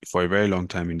for a very long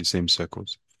time in the same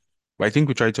circles. But I think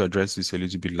we tried to address this a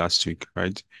little bit last week,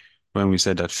 right? When we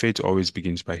said that faith always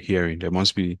begins by hearing. There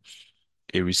must be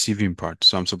a receiving part.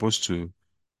 So I'm supposed to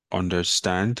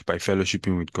understand by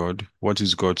fellowshipping with God, what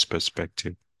is God's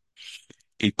perspective?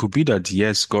 It could be that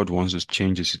yes, God wants to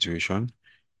change the situation,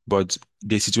 but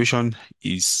the situation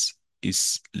is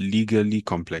legally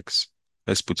complex.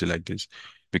 Let's put it like this,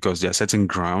 because there are certain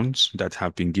grounds that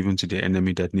have been given to the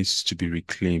enemy that needs to be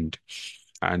reclaimed.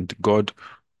 And God,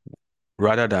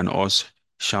 rather than us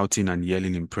shouting and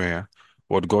yelling in prayer,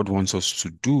 what God wants us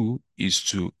to do is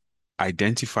to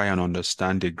identify and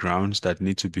understand the grounds that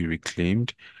need to be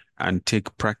reclaimed and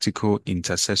take practical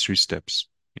intercessory steps.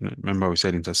 You know, remember we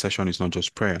said intercession is not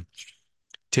just prayer.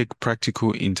 Take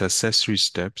practical intercessory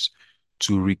steps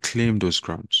to reclaim those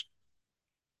grounds.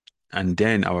 And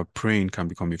then our praying can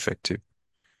become effective.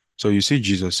 So you see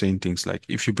Jesus saying things like,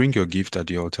 if you bring your gift at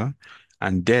the altar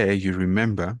and there you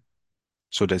remember,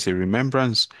 so there's a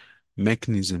remembrance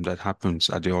mechanism that happens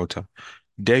at the altar.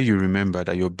 There you remember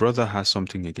that your brother has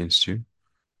something against you.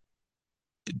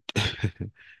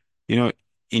 You know,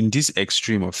 in this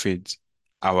extreme of faith,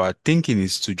 our thinking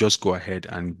is to just go ahead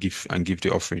and give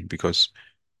the offering because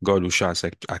God will shall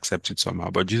accept it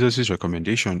somehow. But Jesus's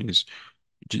recommendation is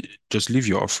just leave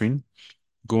your offering,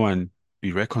 go and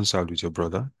be reconciled with your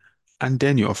brother, and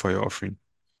then you offer your offering,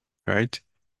 right?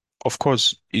 Of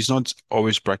course, it's not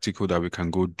always practical that we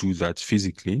can go do that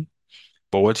physically,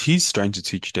 but what he's trying to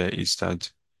teach there is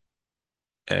that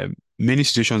many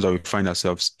situations that we find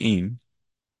ourselves in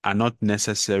are not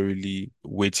necessarily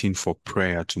waiting for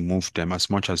prayer to move them as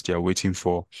much as they are waiting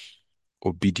for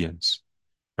obedience,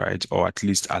 right? Or at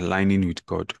least aligning with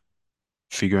God,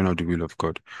 figuring out the will of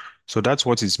God. So that's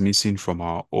what is missing from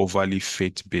our overly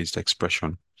faith-based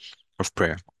expression of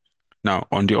prayer. Now,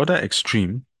 on the other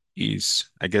extreme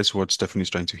is, I guess, what Stephanie is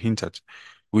trying to hint at,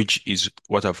 which is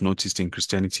what I've noticed in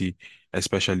Christianity,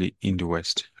 especially in the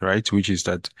West, right? Which is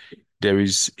that there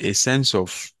is a sense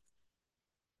of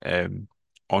um,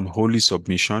 unholy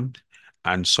submission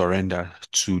and surrender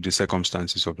to the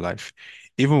circumstances of life.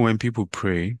 Even when people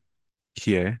pray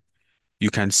here, you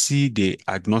can see the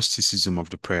agnosticism of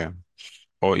the prayer,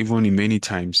 or even in many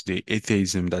times the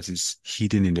atheism that is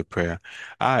hidden in the prayer.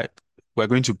 Ah, we're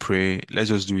going to pray. Let's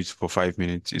just do it for 5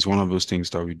 minutes. It's one of those things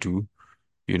that we do,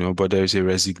 but there is a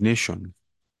resignation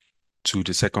to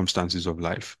the circumstances of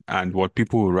life. And what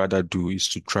people would rather do is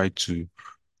to try to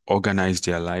organize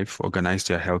their life, organize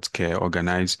their healthcare,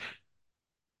 organize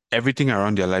everything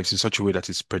around their lives in such a way that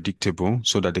it's predictable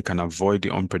so that they can avoid the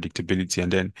unpredictability.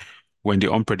 And then when the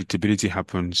unpredictability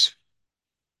happens,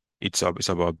 it's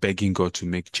about begging God to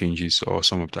make changes or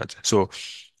some of that. So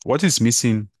what is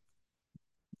missing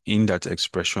in that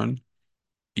expression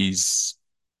is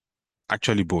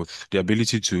actually both the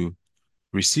ability to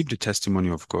receive the testimony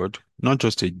of God, not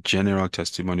just a general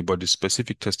testimony, but the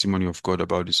specific testimony of God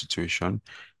about the situation,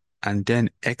 and then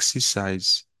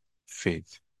exercise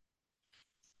faith,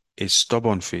 a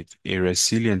stubborn faith, a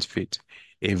resilient faith,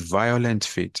 a violent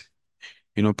faith.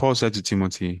 You know, Paul said to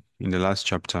Timothy in the last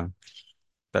chapter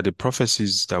that the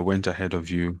prophecies that went ahead of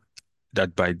you,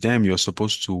 that by them you're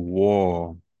supposed to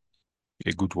war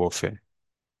a good warfare.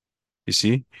 You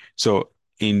see? So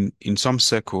in some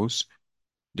circles,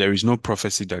 there is no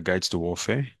prophecy that guides the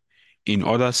warfare. In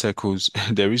other circles,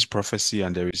 there is prophecy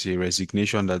and there is a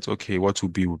resignation that, okay, what will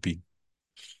be, will be.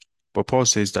 But Paul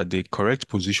says that the correct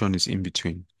position is in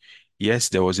between. Yes,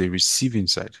 there was a receiving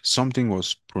side. Something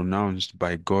was pronounced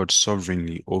by God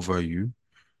sovereignly over you,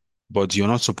 but you're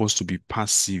not supposed to be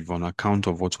passive on account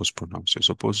of what was pronounced. You're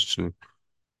supposed to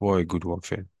war a good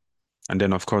warfare. And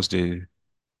then, of course, the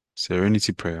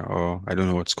serenity prayer, or I don't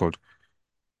know what's called,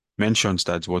 mentions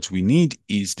that what we need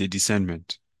is the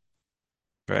discernment,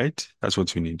 right? That's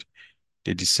what we need,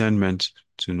 the discernment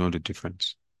to know the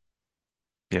difference.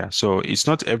 Yeah, so it's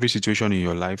not every situation in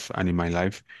your life and in my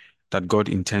life that God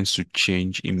intends to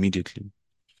change immediately.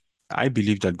 I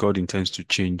believe that God intends to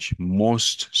change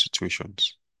most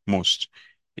situations. Most.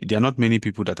 There are not many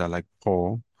people that are like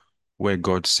Paul, where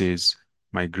God says,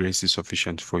 my grace is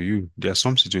sufficient for you. There are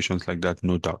some situations like that,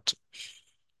 no doubt.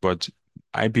 But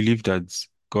I believe that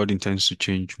God intends to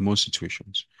change most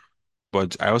situations.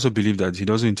 But I also believe that He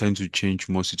doesn't intend to change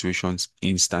most situations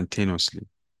instantaneously.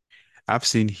 I've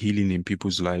seen healing in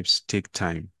people's lives take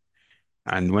time.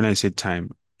 And when I say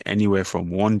time, anywhere from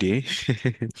one day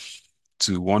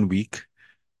to 1 week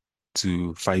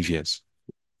to 5 years.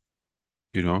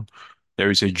 You know, there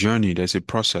is a journey, there's a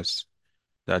process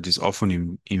that is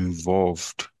often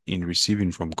involved in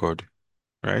receiving from God,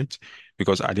 right?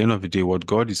 Because at the end of the day, what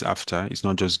God is after is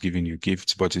not just giving you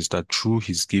gifts, but it's that through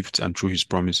His gifts and through His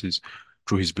promises,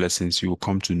 through His blessings, you will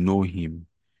come to know Him.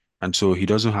 And so He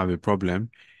doesn't have a problem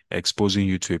exposing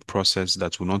you to a process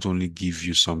that will not only give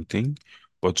you something,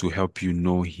 but to help you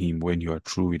know Him when you are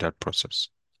through with that process,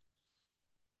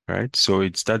 right? So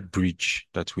it's that bridge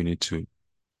that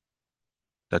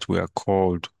that we are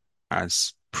called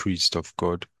as priest of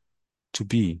God to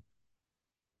be.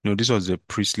 This was the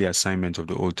priestly assignment of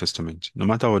the Old Testament. No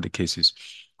matter what the case is,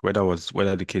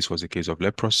 whether the case was a case of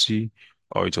leprosy,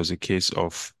 or it was a case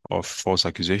of false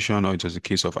accusation, or it was a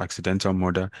case of accidental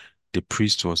murder, the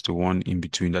priest was the one in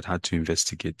between that had to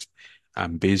investigate.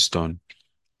 And based on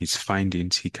his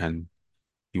findings, he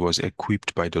was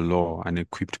equipped by the law and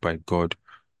equipped by God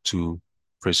to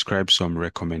prescribe some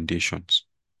recommendations.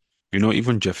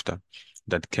 Even Jephthah,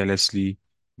 that carelessly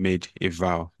made a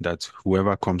vow that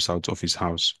whoever comes out of his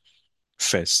house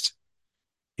first,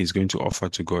 he's going to offer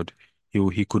to God.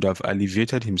 He could have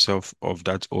alleviated himself of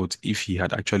that oath if he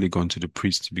had actually gone to the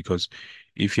priest, because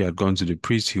if he had gone to the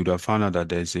priest, he would have found out that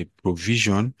there's a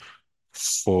provision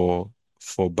for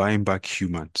buying back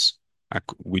humans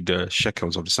with the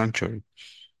shekels of the sanctuary.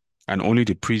 And only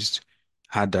the priest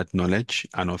had that knowledge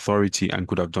and authority and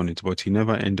could have done it. But he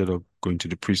never ended up going to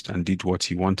the priest and did what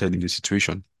he wanted in the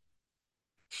situation,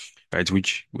 right?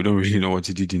 Which we don't really know what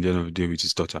he did in the end of the day with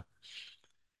his daughter,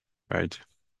 right?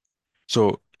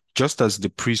 So just as the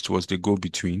priest was the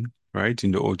go-between, right,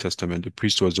 in the Old Testament, the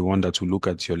priest was the one that will look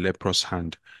at your leprous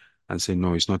hand and say,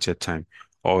 no, it's not yet time.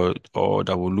 Or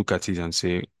that will look at it and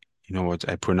say, you know what,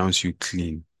 I pronounce you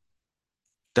clean.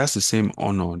 That's the same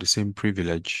honor, the same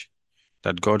privilege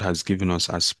that God has given us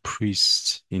as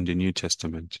priests in the New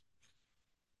Testament,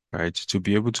 right? To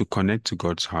be able to connect to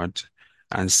God's heart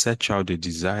and search out the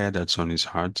desire that's on his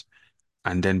heart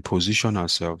and then position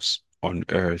ourselves on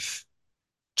earth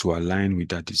to align with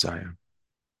that desire.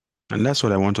 And that's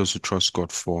what I want us to trust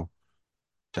God for,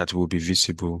 that will be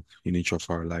visible in each of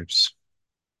our lives.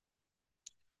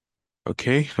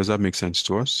 Okay, does that make sense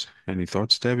to us? Any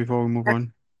thoughts there before we move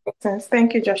on? Makes sense.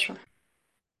 Thank you, Joshua.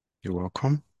 You're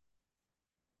welcome.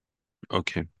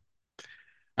 Okay.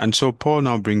 And so Paul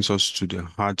now brings us to the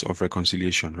heart of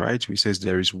reconciliation, right? He says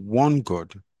there is one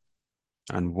God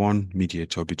and one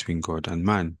mediator between God and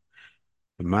man,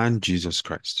 the man Jesus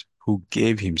Christ, who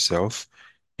gave himself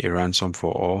a ransom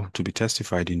for all to be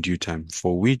testified in due time,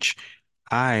 for which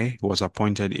I was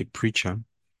appointed a preacher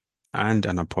and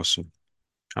an apostle.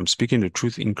 I'm speaking the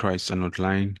truth in Christ and not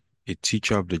lying, a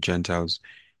teacher of the Gentiles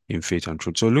in faith and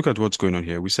truth. So look at what's going on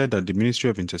here. We said that the ministry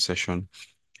of intercession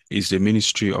is the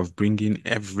ministry of bringing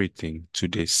everything to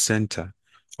the center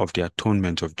of the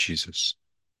atonement of Jesus,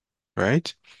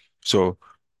 right? So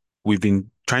we've been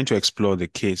trying to explore the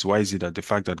case. Why is it that the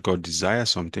fact that God desires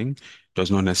something does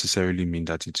not necessarily mean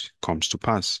that it comes to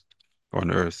pass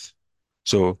on earth?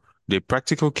 So the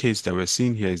practical case that we're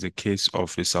seeing here is the case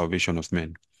of the salvation of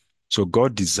men. So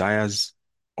God desires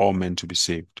all men to be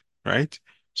saved, right?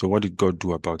 So what did God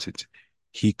do about it?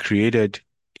 He created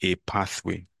a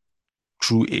pathway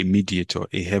through a mediator,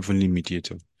 a heavenly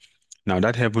mediator. Now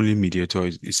that heavenly mediator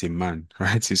is a man,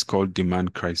 right? He's called the man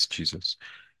Christ Jesus.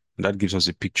 And that gives us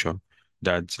a picture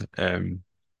that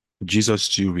Jesus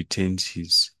still retains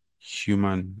his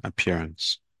human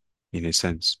appearance in a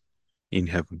sense in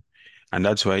heaven. And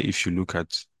that's why if you look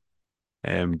at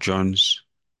John's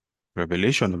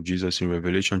revelation of Jesus in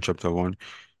Revelation chapter 1,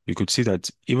 you could see that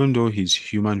even though his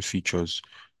human features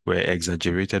were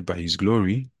exaggerated by his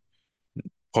glory,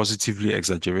 positively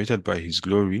exaggerated by his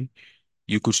glory,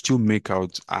 you could still make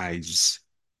out eyes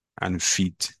and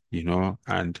feet,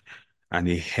 and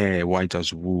a hair white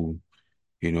as wool.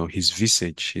 His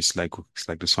visage is like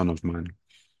the Son of Man.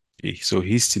 So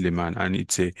he's still a man, and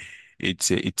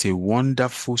it's a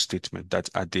wonderful statement that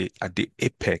at the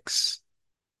apex,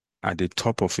 at the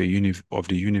top of the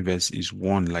universe is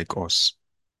one like us.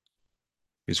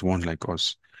 Is one like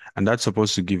us. And that's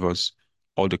supposed to give us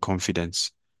all the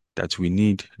confidence that we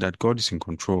need, that God is in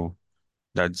control,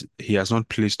 that he has not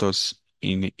placed us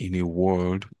in a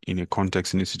world, in a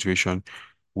context, in a situation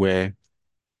where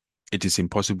it is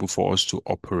impossible for us to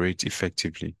operate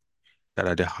effectively. That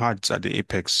at the heart, at the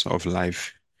apex of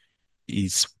life,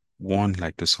 is one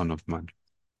like the Son of Man.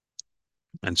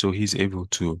 And so he's able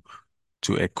to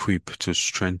equip, to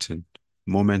strengthen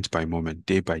moment by moment,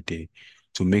 day by day,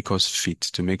 to make us fit,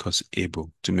 to make us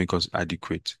able, to make us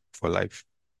adequate for life.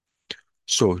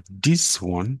 So this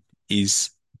one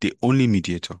is the only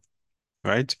mediator,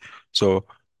 right? So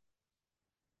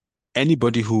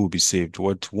anybody who will be saved,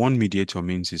 what one mediator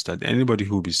means is that anybody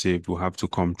who will be saved will have to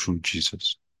come through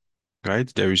Jesus,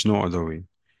 right? There is no other way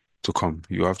to come.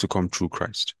 You have to come through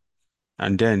Christ.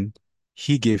 And then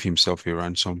he gave himself a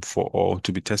ransom for all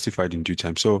to be testified in due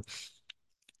time. So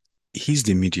he's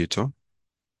the mediator,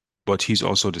 but he's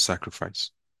also the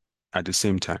sacrifice at the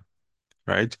same time,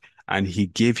 right? And he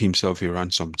gave himself a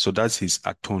ransom. So that's his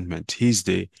atonement. He's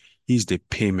the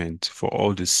payment for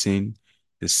all the sin,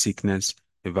 the sickness,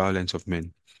 the violence of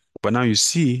men. But now you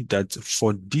see that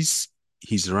for this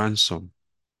his ransom,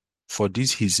 for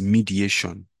this his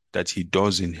mediation that he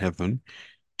does in heaven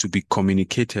to be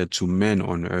communicated to men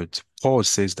on earth, Paul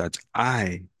says that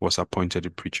I was appointed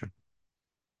a preacher.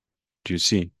 Do you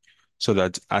see? So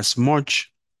that as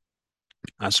much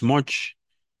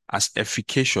as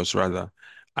efficacious rather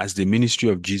as the ministry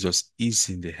of Jesus is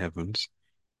in the heavens,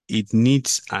 it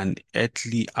needs an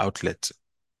earthly outlet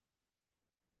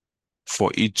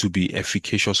for it to be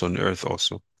efficacious on earth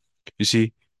also. You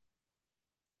see,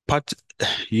 part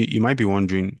you might be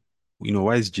wondering,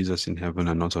 why is Jesus in heaven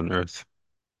and not on earth,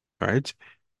 right?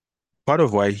 Part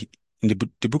of why in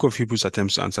the book of Hebrews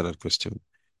attempts to answer that question.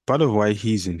 Part of why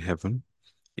he's in heaven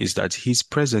is that his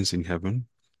presence in heaven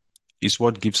is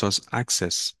what gives us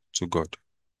access to God,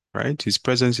 right? His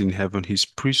presence in heaven, his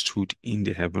priesthood in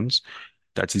the heavens,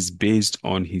 that is based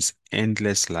on his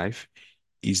endless life,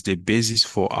 is the basis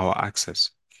for our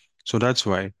access. So that's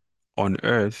why on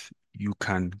earth, you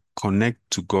can connect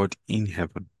to God in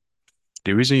heaven.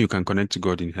 The reason you can connect to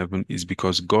God in heaven is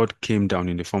because God came down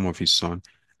in the form of his son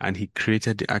and he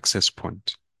created the access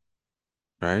point,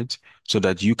 right? So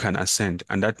that you can ascend.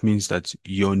 And that means that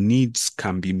your needs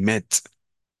can be met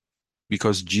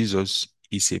because Jesus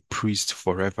is a priest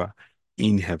forever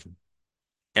in heaven.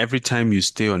 Every time you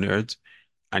stay on earth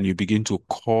and you begin to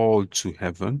call to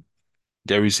heaven,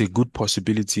 there is a good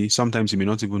possibility. Sometimes you may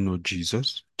not even know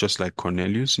Jesus, just like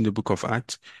Cornelius in the book of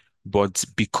Acts. But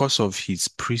because of his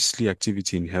priestly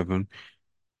activity in heaven,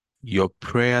 your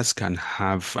prayers can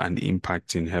have an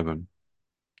impact in heaven.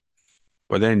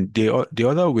 But then the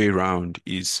other way around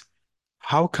is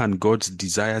how can God's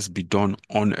desires be done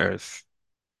on earth?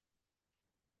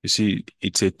 You see,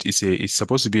 it's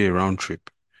supposed to be a round trip.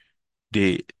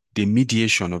 The the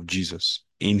mediation of Jesus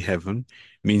in heaven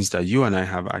means that you and I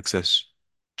have access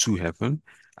to heaven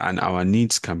and our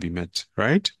needs can be met,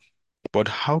 right? But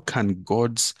how can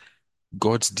God's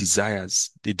desires,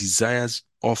 the desires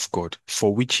of God,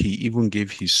 for which he even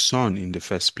gave his son in the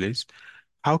first place,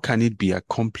 how can it be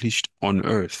accomplished on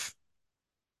earth?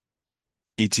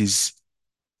 It is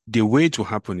the way to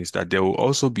happen is that there will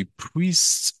also be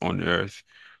priests on earth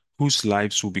whose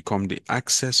lives will become the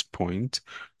access point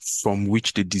from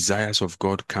which the desires of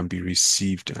God can be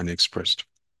received and expressed.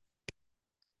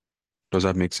 Does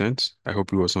that make sense? I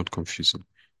hope it was not confusing.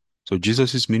 So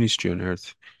Jesus' ministry on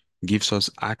earth gives us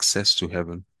access to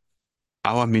heaven.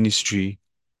 Our ministry,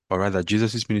 or rather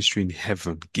Jesus' ministry in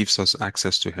heaven, gives us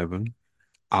access to heaven.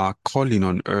 Our calling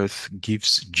on earth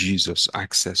gives Jesus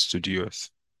access to the earth.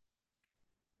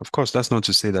 Of course, that's not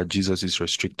to say that Jesus is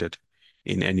restricted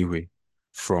in any way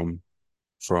from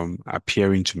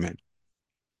appearing to men,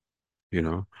 you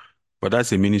know. But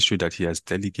that's a ministry that he has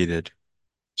delegated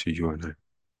to you and I.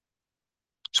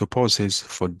 So Paul says,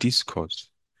 for this cause,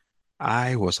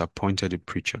 I was appointed a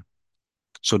preacher,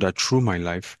 so that through my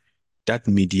life, that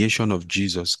mediation of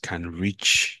Jesus can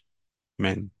reach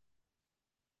men,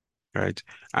 right?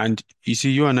 And you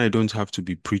see, you and I don't have to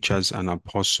be preachers and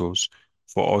apostles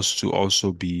for us to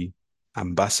also be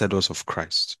ambassadors of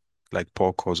Christ, like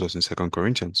Paul calls us in 2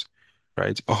 Corinthians,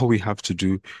 right? All we have to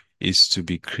do is to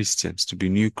be Christians, to be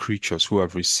new creatures who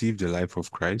have received the life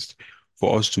of Christ,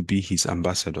 for us to be his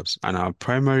ambassadors. And our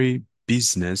primary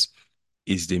business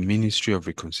is the ministry of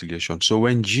reconciliation. So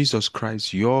when Jesus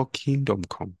Christ, your kingdom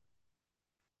come,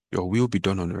 your will be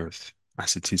done on earth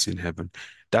as it is in heaven.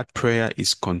 That prayer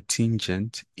is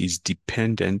contingent, is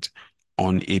dependent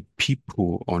on a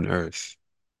people on earth.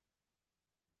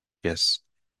 Yes,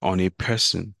 on a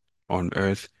person on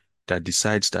earth that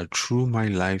decides that through my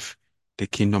life, the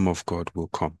kingdom of God will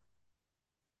come.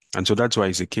 And so that's why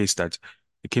it's the case that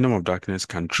The kingdom of darkness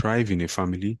can thrive in a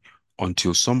family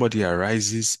until somebody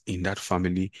arises in that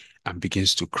family and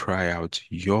begins to cry out,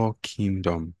 "Your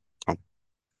kingdom come."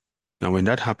 Now, when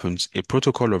that happens, a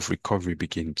protocol of recovery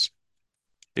begins.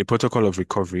 A protocol of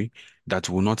recovery that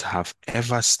will not have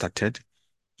ever started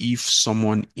if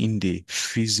someone in the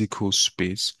physical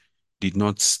space did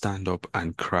not stand up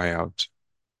and cry out,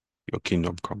 "Your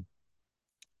kingdom come."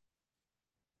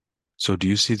 So, do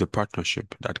you see the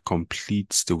partnership that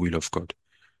completes the will of God?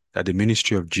 That the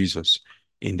ministry of Jesus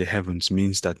in the heavens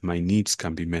means that my needs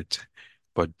can be met.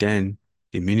 But then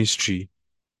the ministry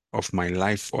of my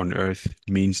life on earth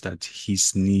means that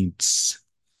his needs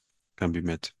can be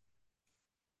met.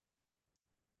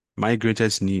 My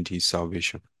greatest need is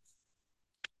salvation,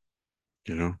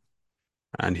 you know,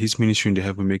 and his ministry in the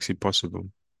heaven makes it possible.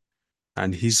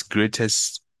 And his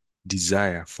greatest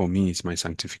desire for me is my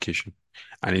sanctification.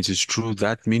 And it is through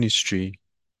that ministry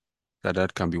that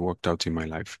that can be worked out in my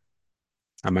life.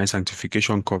 And my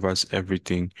sanctification covers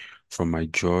everything from my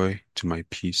joy to my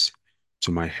peace,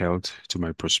 to my health, to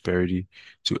my prosperity,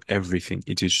 to everything.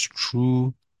 It is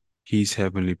through his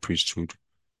heavenly priesthood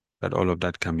that all of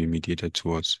that can be mediated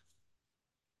to us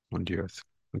on the earth.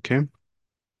 Okay?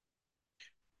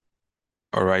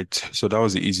 All right. So that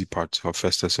was the easy part of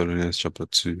First Thessalonians chapter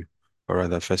 2, or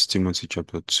rather First Timothy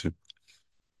chapter 2.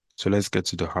 So let's get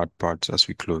to the hard part as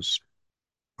we close.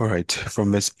 All right.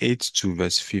 From verse 8 to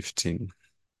verse 15.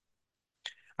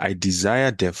 I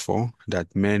desire, therefore,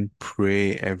 that men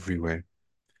pray everywhere,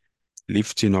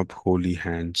 lifting up holy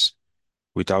hands,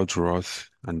 without wrath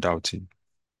and doubting.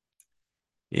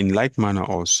 In like manner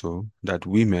also, that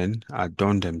women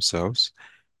adorn themselves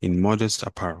in modest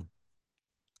apparel,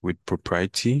 with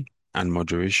propriety and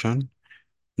moderation,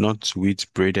 not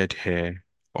with braided hair,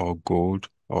 or gold,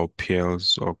 or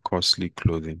pearls, or costly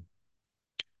clothing,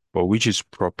 but which is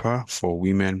proper for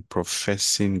women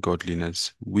professing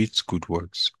godliness with good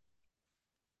works.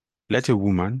 Let a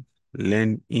woman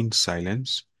learn in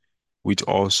silence with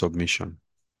all submission.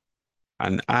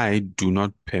 And I do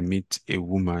not permit a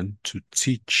woman to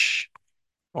teach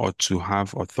or to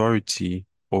have authority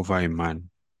over a man,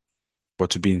 but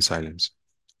to be in silence.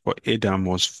 For Adam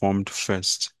was formed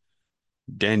first,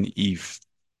 then Eve,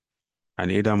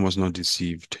 and Adam was not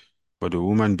deceived, but the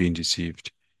woman being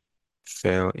deceived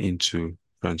fell into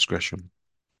transgression.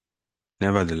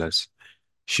 Nevertheless,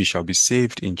 she shall be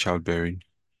saved in childbearing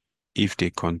if they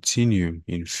continue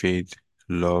in faith,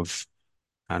 love,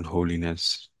 and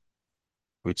holiness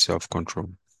with self-control.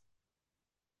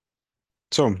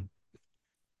 So,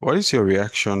 what is your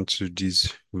reaction to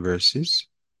these verses?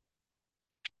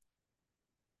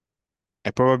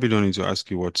 I probably don't need to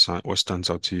ask you what stands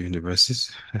out to you in the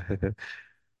verses,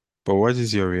 but what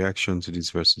is your reaction to these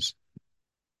verses?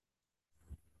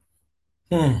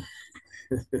 Hmm.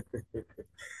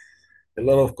 A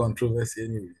lot of controversy,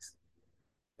 anyways.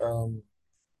 Um,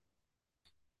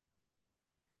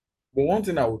 but one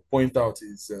thing I would point out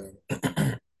is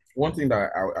one thing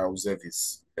that I observe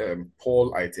is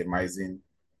Paul itemizing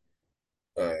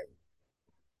uh,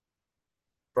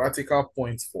 practical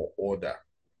points for order,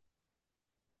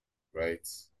 right?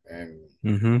 And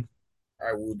Mm-hmm.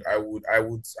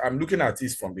 I'm looking at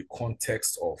this from the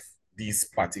context of this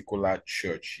particular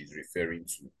church he's referring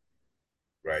to,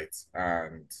 right?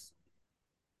 And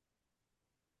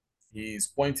he's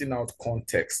pointing out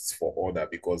contexts for order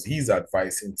because he's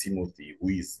advising Timothy, who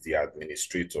is the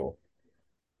administrator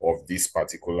of this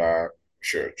particular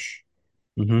church.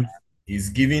 Mm-hmm. He's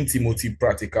giving Timothy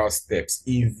practical steps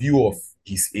in view of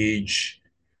his age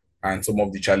and some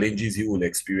of the challenges he will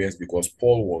experience because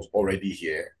Paul was already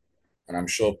here. And I'm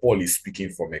sure Paul is speaking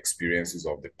from experiences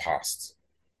of the past.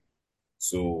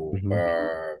 So,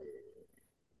 Mm-hmm.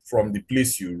 from the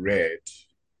place you read,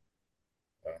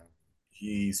 uh,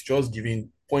 he's just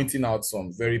pointing out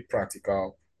some very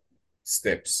practical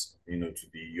steps, to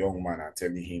the young man and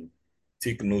telling him,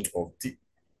 take note of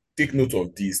take note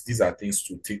of this. These are things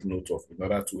to take note of in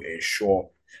order to ensure,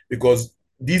 because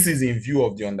this is in view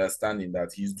of the understanding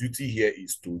that his duty here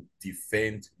is to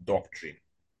defend doctrine.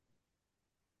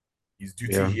 His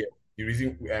duty Yeah. here, the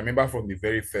reason I remember from the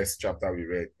very first chapter we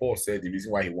read, Paul said the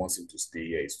reason why he wants him to stay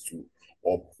here is to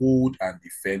uphold and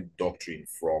defend doctrine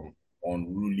from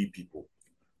unruly people.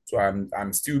 So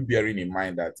I'm still bearing in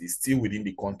mind that it's still within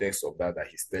the context of that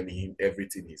he's telling him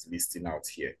everything he's listing out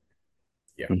here.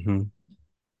 Yeah. Mm-hmm.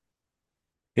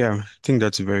 Yeah, I think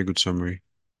that's a very good summary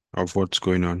of what's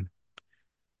going on.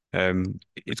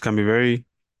 It can be very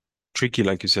tricky,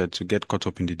 like you said, to get caught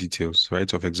up in the details,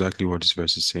 right, of exactly what this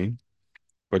verse is saying.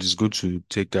 But it's good to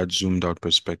take that zoomed out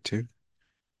perspective,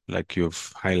 like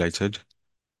you've highlighted,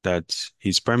 that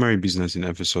his primary business in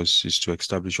Ephesus is to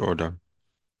establish order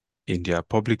in their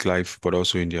public life, but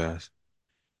also in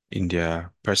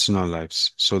their personal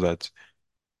lives, so that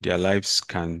their lives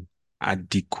can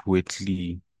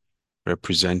adequately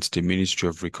represent the ministry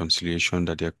of reconciliation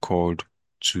that they're called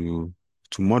to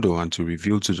to model and to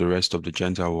reveal to the rest of the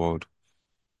Gentile world,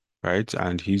 right?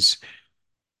 And he's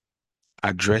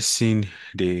addressing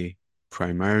the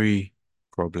primary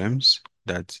problems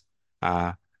that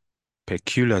are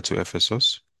peculiar to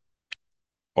Ephesus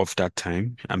of that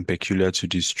time and peculiar to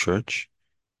this church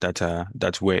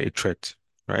that were a threat,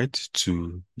 right,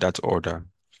 to that order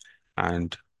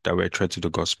and that were a threat to the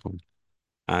gospel.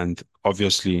 And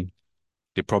obviously,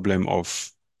 the problem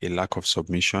of a lack of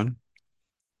submission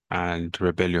and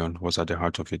rebellion was at the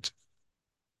heart of it.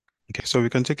 Okay, so we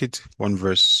can take it one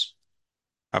verse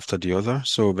after the other.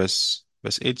 So verse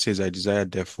 8 says, I desire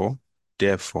therefore.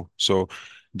 So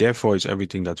therefore is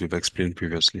everything that we've explained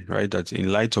previously, right? That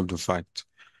in light of the fact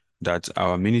that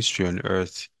our ministry on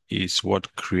earth is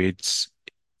what creates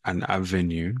an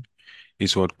avenue,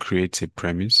 is what creates a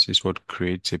premise, is what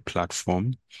creates a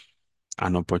platform,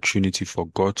 an opportunity for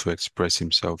God to express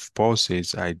himself. Paul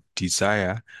says, I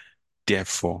desire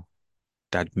therefore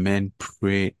that men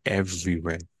pray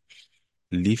everywhere,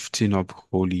 lifting up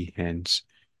holy hands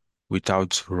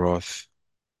without wrath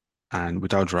and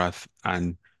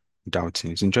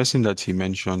doubting. It's interesting that he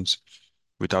mentions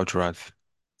without wrath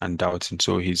and doubting.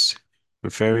 So he's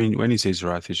referring, when he says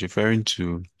wrath, he's referring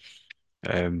to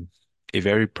um, a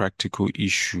very practical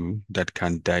issue that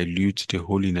can dilute the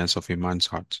holiness of a man's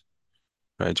heart,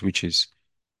 right? Which is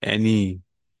any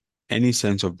any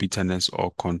sense of bitterness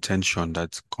or contention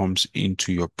that comes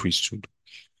into your priesthood.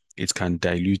 It can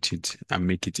dilute it and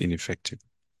make it ineffective.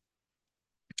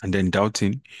 And then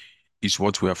doubting is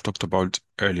what we have talked about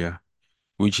earlier,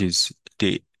 which is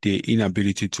the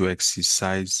inability to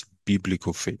exercise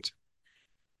biblical faith.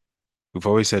 We've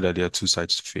always said that there are two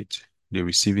sides to faith, the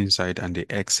receiving side and the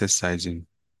exercising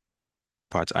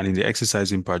part. And in the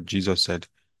exercising part, Jesus said,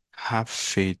 have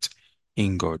faith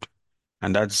in God.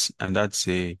 And that's not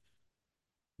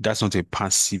a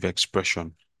passive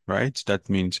expression, right? That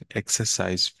means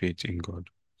exercise faith in God.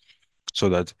 So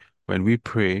that when we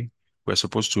pray, we're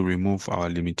supposed to remove our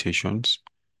limitations,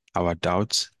 our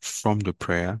doubts from the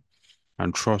prayer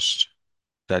and trust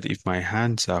that if my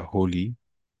hands are holy,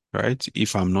 right?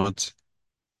 If I'm not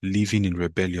living in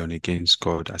rebellion against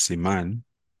God as a man,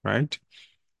 right?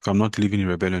 If I'm not living in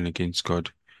rebellion against God,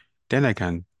 then I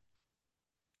can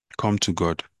come to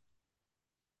God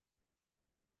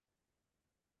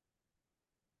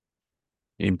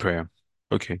in prayer.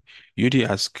 Okay. UD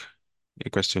ask a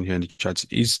question here in the chat.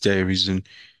 Is there a reason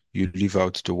you leave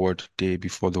out the word they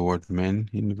before the word men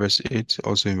in verse 8,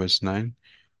 also in verse 9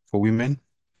 for women?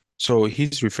 So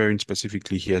he's referring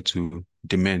specifically here to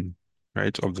the men,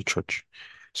 right, of the church.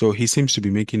 So he seems to be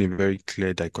making a very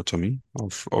clear dichotomy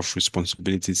of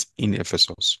responsibilities in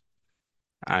Ephesus.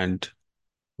 And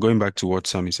going back to what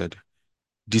Sammy said,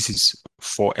 this is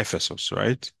for Ephesus,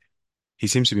 right? He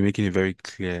seems to be making a very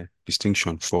clear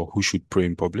distinction for who should pray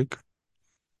in public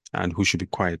and who should be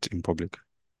quiet in public.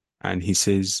 And he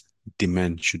says the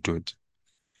men should do it.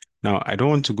 Now, I don't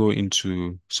want to go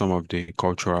into some of the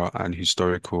cultural and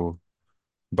historical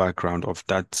background of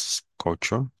that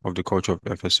culture, of the culture of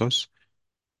Ephesus,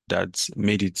 that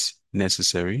made it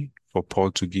necessary for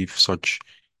Paul to give such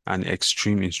an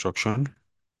extreme instruction.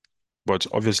 But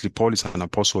obviously, Paul is an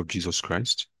apostle of Jesus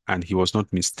Christ, and he was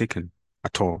not mistaken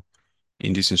at all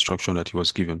in this instruction that he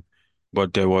was given.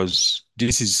 But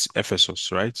this is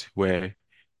Ephesus, right? Where,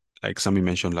 like Sammy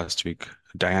mentioned last week,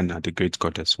 Diana, the great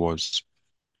goddess, was.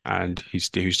 And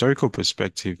the historical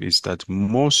perspective is that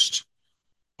most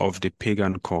of the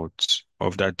pagan cults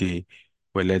of that day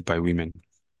were led by women.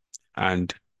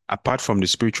 And apart from the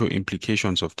spiritual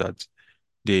implications of that,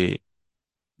 the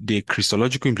the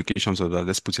Christological implications of that,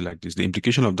 let's put it like this, the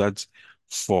implication of that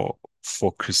for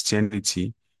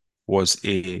Christianity was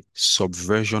a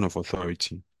subversion of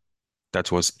authority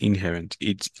that was inherent.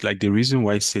 It's like the reason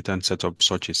why Satan set up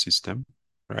such a system,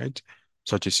 right?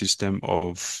 Such a system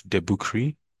of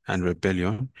debauchery and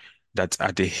rebellion, that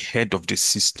at the head of the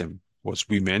system was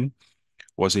women,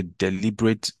 was a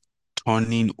deliberate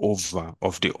turning over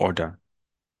of the order,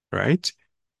 right?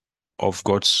 Of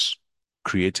God's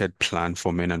created plan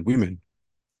for men and women.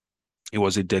 It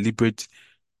was a deliberate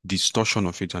distortion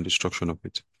of it and destruction of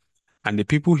it. And the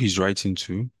people he's writing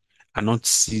to are not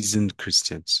seasoned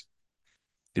Christians.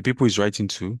 The people he's writing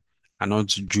to are not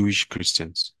Jewish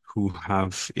Christians who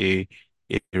have a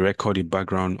record, a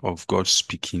background of God's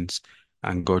speakings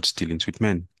and God's dealings with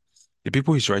men. The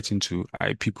people he's writing to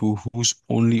are people whose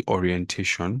only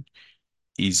orientation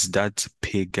is that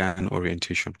pagan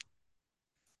orientation.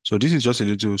 So this is just a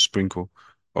little sprinkle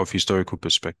of historical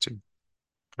perspective,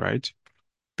 right?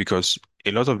 Because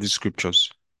a lot of these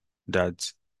scriptures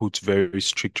that put very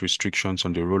strict restrictions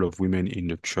on the role of women in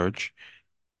the church,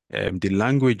 the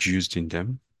language used in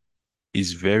them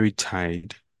is very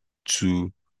tied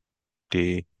to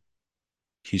the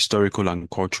historical and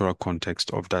cultural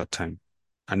context of that time.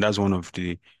 And that's one of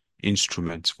the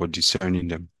instruments for discerning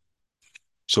them.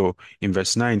 So in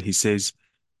verse 9, he says,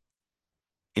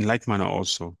 in like manner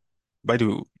also. By the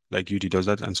way, like you did, does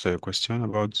that answer your question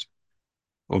about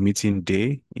omitting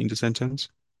they in the sentence?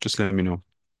 Just let me know.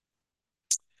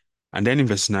 And then in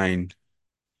verse 9,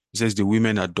 it says, the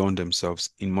women adorn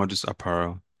themselves in modest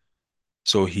apparel.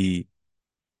 So he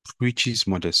preaches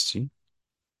modesty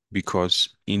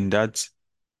because in that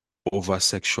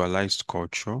over-sexualized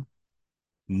culture,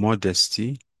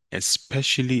 modesty,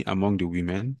 especially among the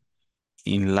women,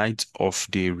 in light of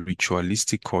the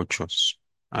ritualistic cultures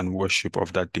and worship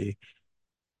of that day,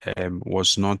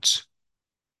 was not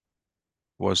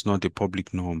the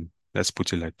public norm. Let's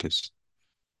put it like this.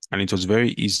 And it was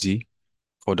very easy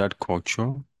for that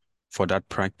culture, for that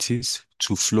practice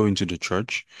to flow into the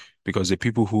church because the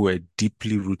people who were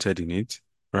deeply rooted in it,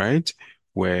 right,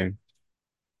 were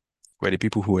the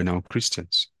people who were now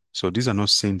Christians. So these are not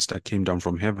saints that came down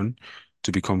from heaven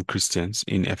to become Christians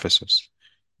in Ephesus.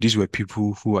 These were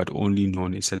people who had only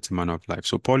known a certain manner of life.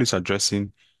 So Paul is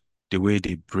addressing the way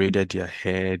they braided their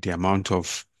hair, the amount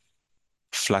of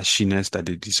flashiness that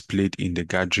they displayed in the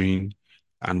gathering,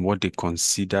 and what they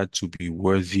considered to be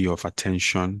worthy of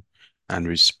attention and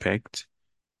respect,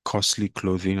 costly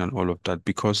clothing, and all of that,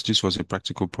 because this was a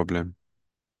practical problem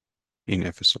in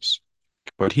Ephesus.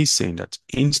 But he's saying that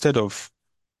instead of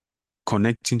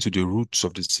connecting to the roots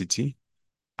of the city,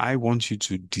 I want you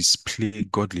to display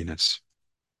godliness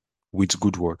with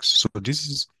good works. So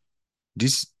this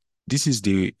this is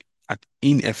the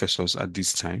in Ephesus at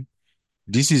this time,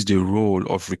 this is the role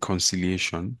of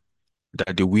reconciliation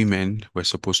that the women were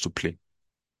supposed to play,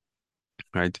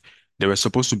 right? They were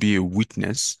supposed to be a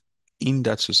witness in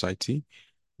that society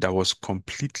that was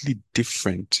completely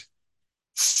different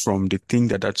from the thing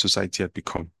that that society had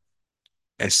become,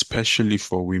 especially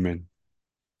for women,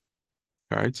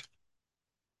 right?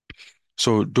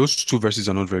 So those two verses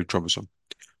are not very troublesome.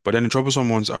 But then the troublesome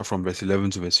ones are from verse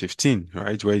 11 to verse 15,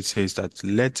 right? Where it says that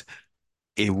let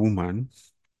a woman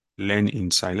learn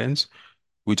in silence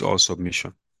with all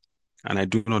submission. And I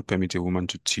do not permit a woman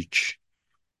to teach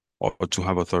or to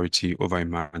have authority over a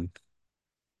man,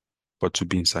 but to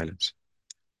be in silence.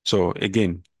 So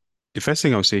again, the first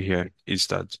thing I'll say here is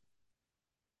that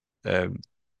um,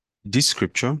 this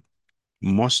scripture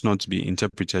must not be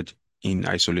interpreted in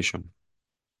isolation.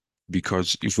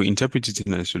 Because if we interpret it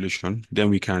in isolation,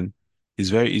 then it's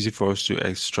very easy for us to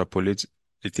extrapolate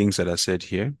the things that are said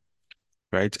here,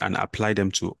 right? And apply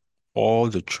them to all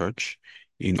the church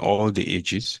in all the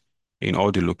ages, in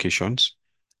all the locations.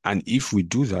 And if we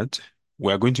do that,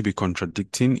 we are going to be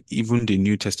contradicting even the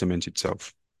New Testament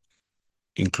itself,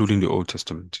 including the Old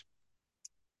Testament,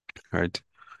 right?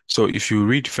 So if you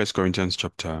read First Corinthians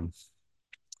chapter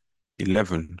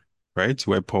 11, right,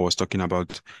 where Paul was talking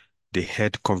about the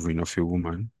head covering of a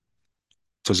woman,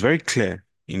 it was very clear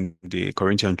in the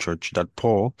Corinthian church that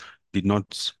Paul did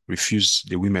not refuse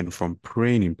the women from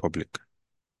praying in public,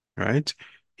 right?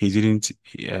 He didn't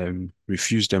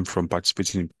refuse them from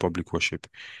participating in public worship.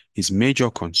 His major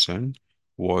concern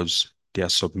was their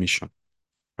submission,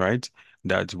 right?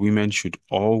 That women should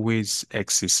always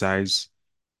exercise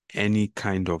any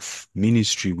kind of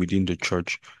ministry within the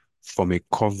church from a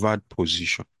covered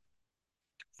position,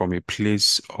 from a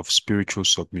place of spiritual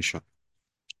submission,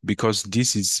 because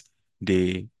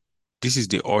the this is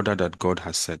the order that God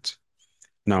has set.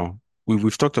 Now,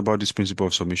 we've talked about this principle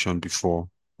of submission before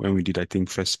when we did, I think,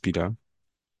 First Peter,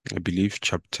 I believe,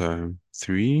 chapter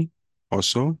 3 or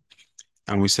so.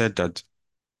 And we said that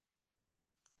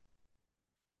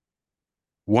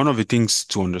one of the things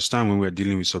to understand when we're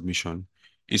dealing with submission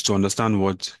is to understand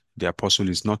what the apostle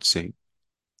is not saying,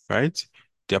 right?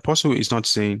 The apostle is not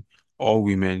saying all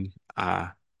women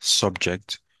are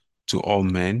subject to all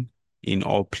men in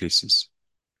all places,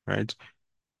 right?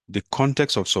 The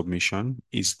context of submission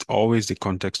is always the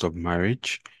context of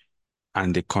marriage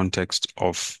and the context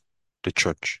of the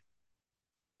church,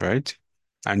 right?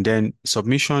 And then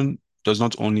submission does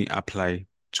not only apply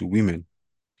to women.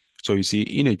 So you see,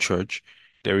 in a church,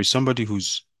 there is somebody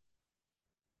who's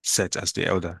set as the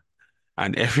elder,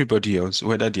 and everybody else,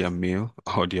 whether they are male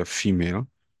or they are female,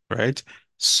 right,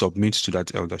 submits to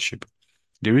that eldership.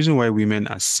 The reason why women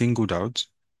are singled out,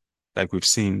 like we've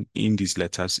seen in these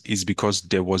letters, is because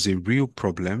there was a real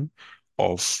problem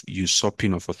of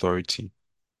usurping of authority.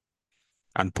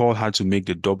 And Paul had to make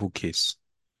the double case,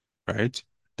 right?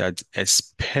 That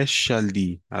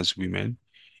especially as women,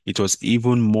 it was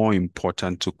even more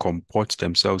important to comport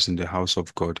themselves in the house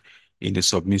of God in a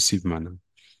submissive manner.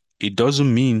 It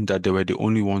doesn't mean that they were the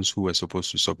only ones who were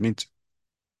supposed to submit,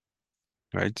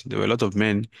 right? There were a lot of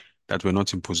men that were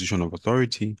not in position of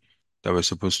authority that were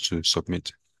supposed to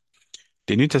submit.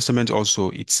 The New Testament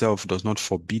also itself does not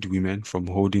forbid women from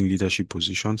holding leadership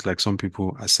positions, like some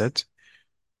people assert,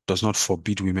 does not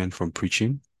forbid women from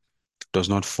preaching, does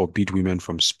not forbid women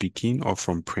from speaking or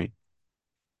from praying.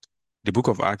 The book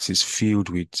of Acts is filled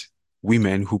with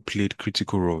women who played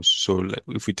critical roles. So like,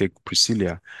 if we take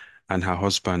Priscilla and her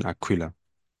husband Aquila,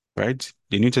 right?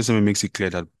 The New Testament makes it clear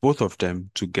that both of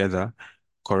them together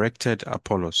corrected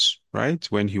Apollos, right?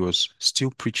 When he was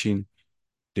still preaching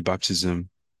the baptism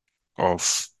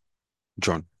of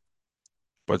John.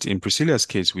 But in Priscilla's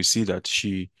case, we see that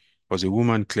she was a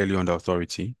woman clearly under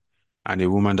authority and a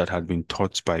woman that had been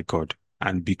taught by God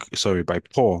and by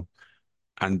Paul.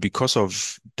 And because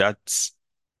of that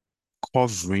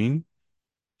covering,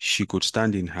 she could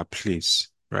stand in her place,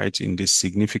 right? In this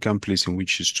significant place in which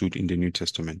she stood in the New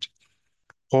Testament.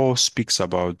 Paul speaks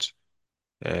about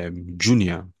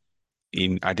Junia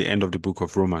at the end of the book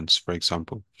of Romans, for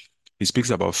example. He speaks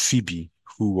about Phoebe,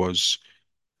 who was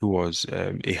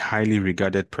a highly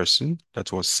regarded person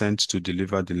that was sent to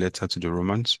deliver the letter to the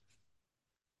Romans,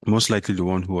 most likely the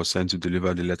one who was sent to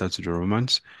deliver the letter to the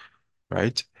Romans,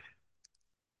 right?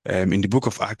 In the book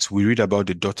of Acts, we read about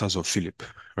the daughters of Philip,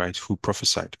 right, who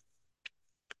prophesied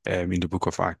in the book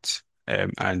of Acts.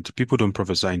 And people don't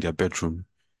prophesy in their bedroom.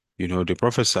 They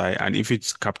prophesy, and if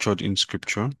it's captured in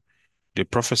scripture, they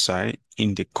prophesy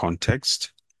in the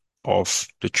context of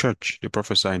the church. They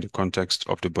prophesy in the context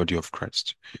of the body of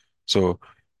Christ. So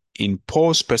in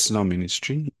Paul's personal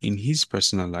ministry, in his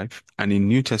personal life, and in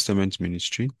New Testament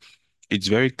ministry, it's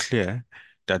very clear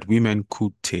that women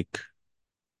could take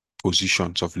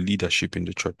positions of leadership in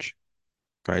the church,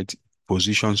 right?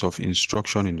 Positions of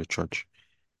instruction in the church.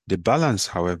 The balance,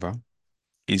 however,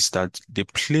 is that the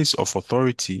place of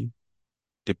authority,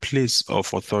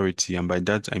 and by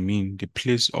that I mean the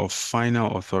place of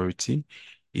final authority,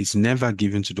 is never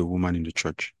given to the woman in the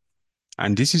church.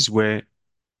 And this is where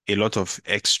a lot of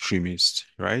extremists,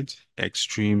 right?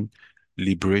 Extreme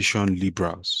liberation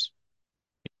liberals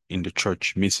in the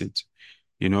church miss it.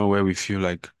 Where we feel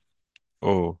like,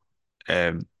 oh,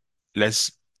 um,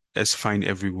 let's let's find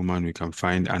every woman we can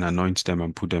find and anoint them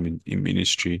and put them in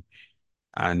ministry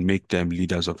and make them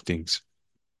leaders of things.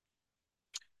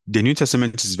 The New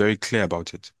Testament is very clear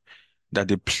about it, that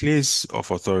the place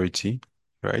of authority,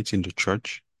 right, in the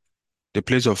church, the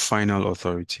place of final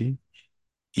authority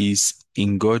is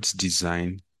in God's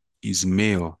design, is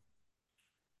male.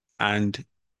 And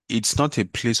it's not a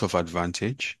place of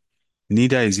advantage,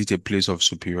 neither is it a place of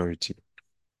superiority.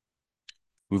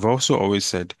 We've also always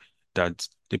said that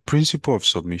the principle of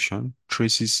submission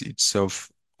traces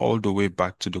itself all the way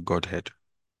back to the Godhead.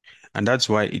 And that's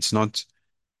why it's not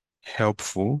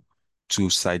helpful to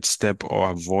sidestep or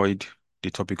avoid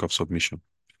the topic of submission,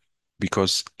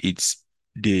 because it's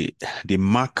the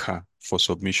marker for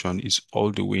submission is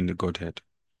all the way in the Godhead,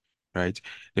 right?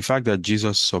 The fact that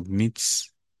Jesus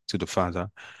submits to the Father,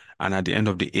 and at the end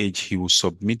of the age, he will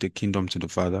submit the kingdom to the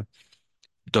Father,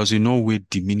 does in no way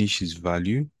diminish his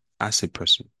value as a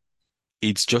person.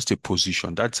 It's just a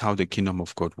position. That's how the kingdom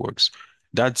of God works.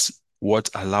 That's what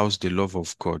allows the love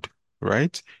of God,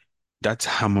 right? That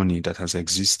harmony that has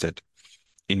existed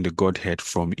in the Godhead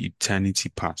from eternity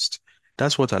past.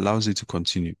 That's what allows it to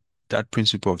continue. That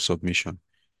principle of submission.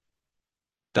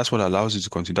 That's what allows it to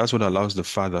continue. That's what allows the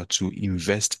Father to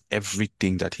invest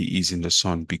everything that he is in the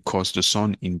Son, because the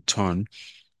Son in turn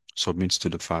submits to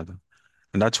the Father.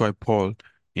 And that's why Paul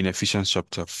in Ephesians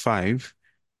chapter 5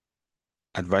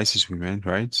 advises women,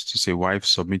 right, to say, wives,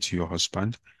 submit to your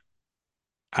husband.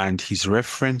 And his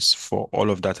reference for all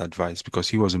of that advice, because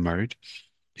he wasn't married,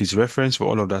 his reference for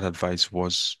all of that advice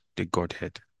was the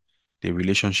Godhead, the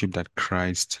relationship that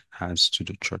Christ has to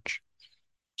the church.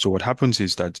 So what happens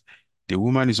is that the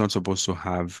woman is not supposed to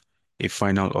have a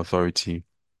final authority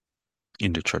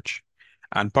in the church.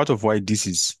 And part of why this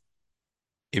is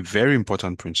a very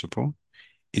important principle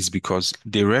is because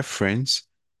the reference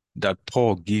that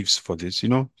Paul gives for this,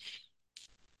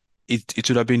 it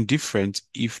would have been different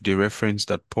if the reference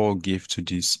that Paul gave to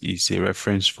this is a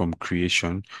reference from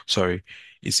creation. Sorry,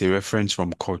 it's a reference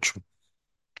from culture.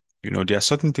 There are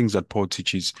certain things that Paul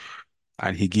teaches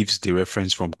And he gives the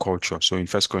reference from culture. So in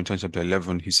First Corinthians chapter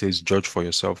 11, he says, judge for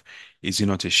yourself. Is it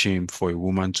not a shame for a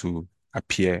woman to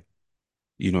appear,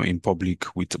 in public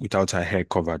without her hair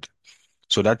covered?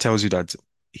 So that tells you that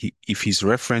if his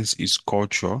reference is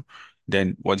culture,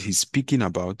 then what he's speaking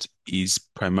about is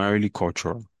primarily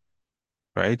cultural,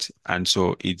 right? And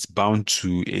so it's bound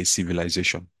to a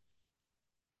civilization,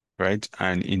 right?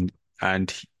 And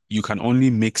you can only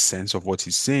make sense of what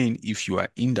he's saying if you are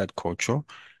in that culture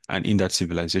and in that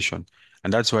civilization.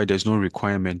 And that's why there's no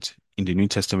requirement in the New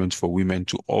Testament for women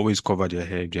to always cover their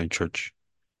hair if they're in church,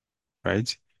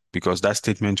 right? Because that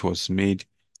statement was made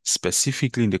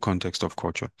specifically in the context of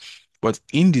culture. But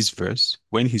in this verse,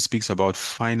 when he speaks about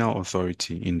final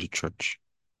authority in the church,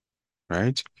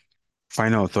 right?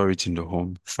 Final authority in the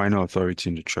home, final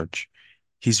authority in the church.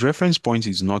 His reference point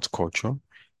is not culture.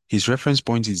 His reference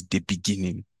point is the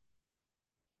beginning.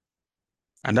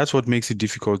 And that's what makes it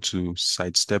difficult to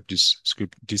sidestep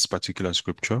this particular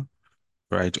scripture,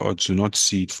 right? Or to not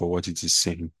see it for what it is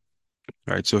saying,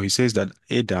 right? So he says that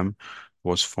Adam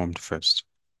was formed first,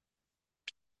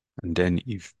 and then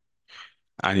Eve.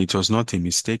 And it was not a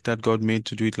mistake that God made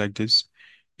to do it like this.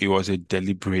 It was a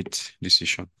deliberate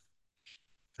decision.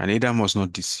 And Adam was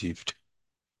not deceived,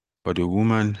 but the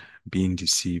woman being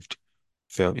deceived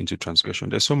fell into transgression.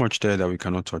 There's so much there that we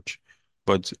cannot touch.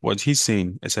 But what he's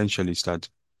saying essentially is that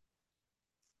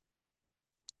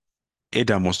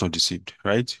Adam was not deceived,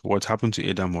 right? What happened to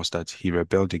Adam was that he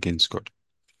rebelled against God.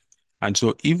 And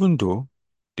so even though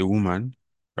the woman,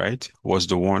 right, was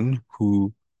the one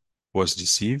who was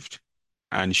deceived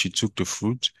and she took the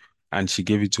fruit and she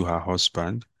gave it to her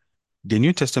husband, the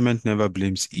New Testament never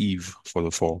blames Eve for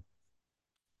the fall,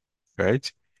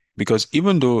 right? Because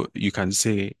even though you can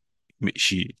say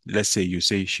let's say you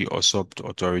say she usurped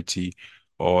authority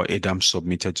or Adam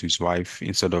submitted to his wife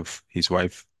instead of his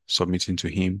wife submitting to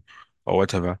him or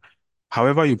whatever.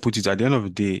 However you put it, at the end of the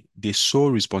day, the sole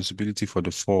responsibility for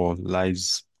the fall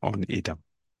lies on Adam.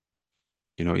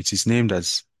 It's his name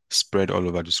that's spread all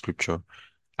over the scripture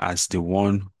as the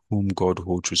one whom God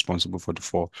holds responsible for the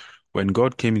fall. When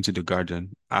God came into the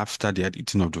garden after they had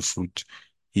eaten of the fruit,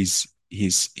 his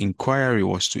inquiry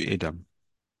was to Adam.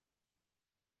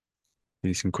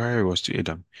 His inquiry was to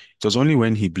Adam. It was only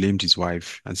when he blamed his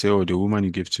wife and said, "Oh, the woman you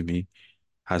gave to me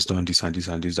has done this and this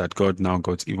and this," that God now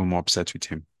got even more upset with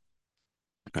him.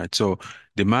 Right. So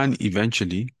the man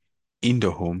eventually in the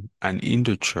home and in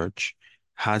the church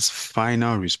has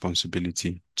final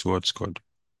responsibility towards God,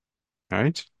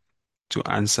 right? To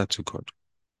answer to God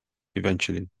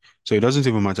eventually. So it doesn't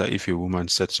even matter if a woman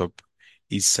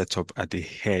is set up at the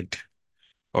head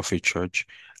of a church.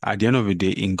 At the end of the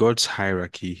day, in God's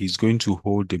hierarchy, he's going to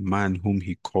hold the man whom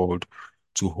he called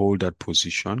to hold that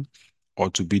position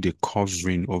or to be the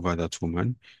covering over that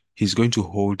woman. He's going to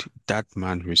hold that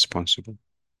man responsible,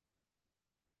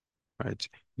 right?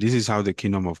 This is how the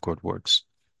kingdom of God works.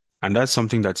 And that's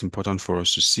something that's important for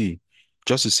us to see.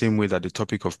 Just the same way that the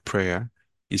topic of prayer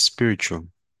is spiritual,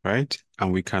 right?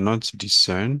 And we cannot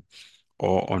discern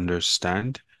or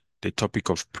understand the topic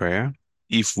of prayer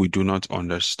if we do not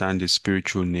understand the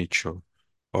spiritual nature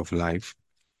of life.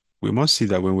 We must see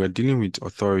that when we're dealing with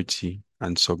authority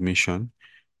and submission,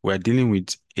 we're dealing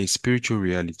with a spiritual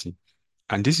reality.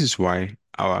 And this is why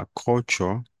our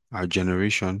culture, our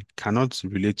generation cannot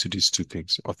relate to these two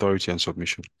things, authority and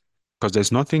submission. Because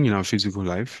there's nothing in our physical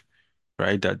life,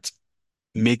 right, that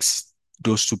makes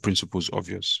those two principles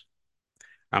obvious.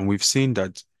 And we've seen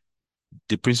that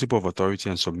the principle of authority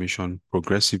and submission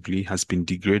progressively has been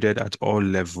degraded at all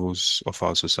levels of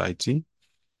our society,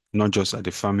 not just at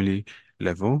the family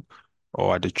level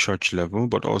or at the church level,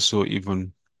 but also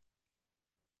even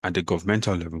at the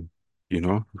governmental level, you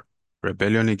know,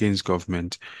 rebellion against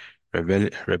government,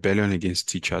 rebellion against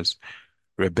teachers,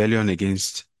 rebellion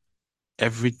against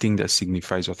everything that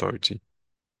signifies authority.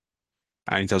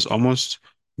 And it has almost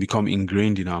become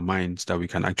ingrained in our minds that we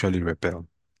can actually rebel.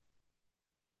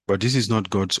 But this is not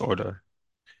God's order.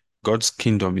 God's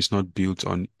kingdom is not built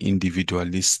on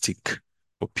individualistic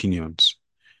opinions,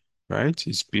 right?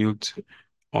 It's built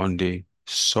on the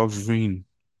sovereign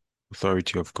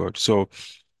authority of God. So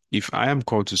if I am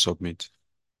called to submit,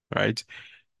 right,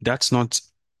 that's not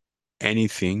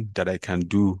anything that I can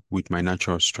do with my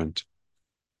natural strength,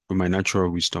 with my natural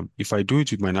wisdom. If I do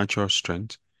it with my natural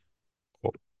strength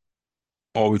or,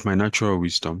 or with my natural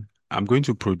wisdom, I'm going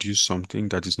to produce something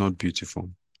that is not beautiful,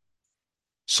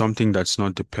 something that's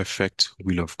not the perfect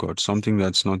will of God, something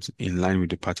that's not in line with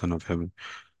the pattern of heaven.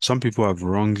 Some people have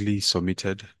wrongly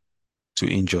submitted to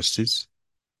injustice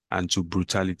and to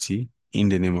brutality in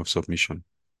the name of submission,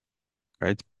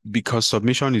 right? Because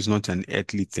submission is not an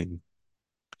earthly thing.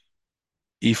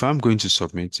 if I'm going to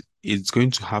submit, it's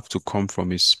going to have to come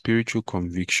from a spiritual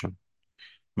conviction.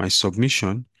 My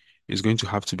submission is going to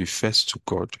have to be first to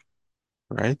God,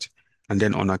 right? And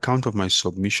then on account of my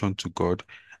submission to God,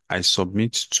 I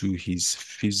submit to his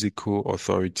physical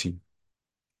authority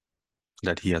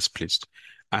that he has placed.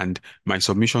 And my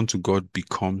submission to God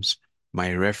becomes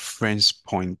my reference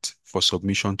point for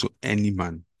submission to any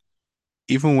man.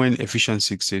 Even when Ephesians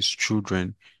 6 says,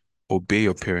 children, obey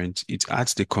your parents, it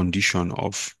adds the condition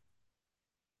of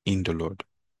in the Lord.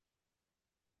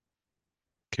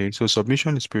 Okay, so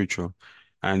submission is spiritual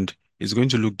and it's going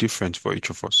to look different for each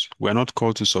of us. We're not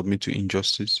called to submit to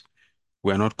injustice.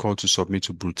 We're not called to submit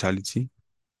to brutality,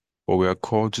 but we are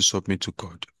called to submit to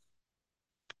God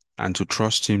and to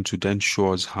trust him to then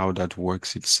show us how that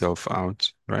works itself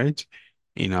out, right?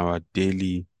 In our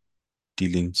daily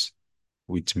dealings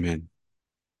with men.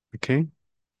 Okay?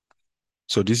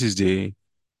 So this is the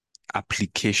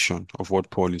application of what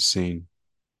Paul is saying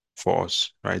for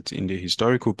us, right? In the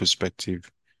historical perspective,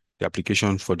 the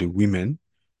application for the women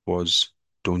was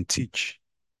don't teach.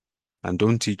 And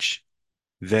don't teach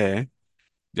there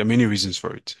are many reasons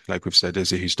for it. Like we've said,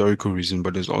 there's a historical reason,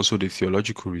 but there's also the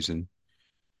theological reason.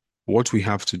 What we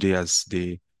have today as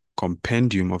the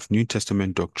compendium of New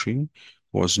Testament doctrine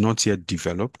was not yet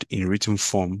developed in written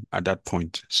form at that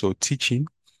point. So teaching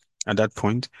at that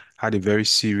point had a very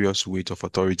serious weight of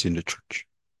authority in the church.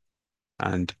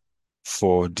 And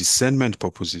for discernment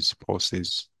purposes, Paul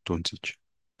says, don't teach,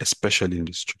 especially in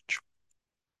this church.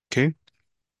 Okay?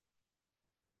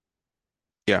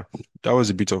 Yeah, that was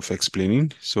a bit of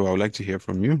explaining. So I would like to hear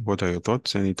from you. What are your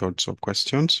thoughts? Any thoughts or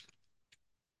questions?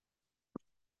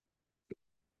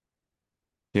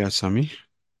 Yeah, Sammy.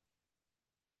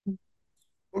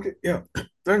 Okay, yeah.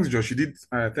 Thanks, Josh. You did.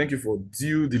 Thank you for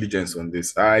due diligence on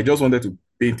this. I just wanted to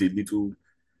paint a little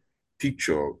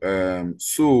picture. There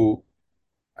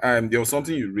was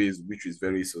something you raised which is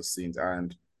very succinct,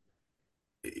 and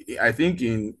I think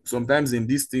in sometimes in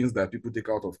these things that people take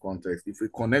out of context, if we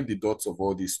connect the dots of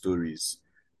all these stories,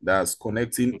 that's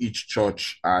connecting each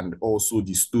church and also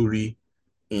the story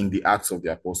in the Acts of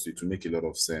the Apostle to make a lot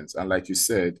of sense. And like you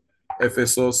said,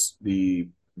 Ephesus, the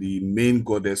main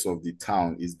goddess of the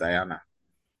town is Diana.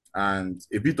 And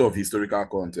a bit of historical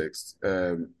context.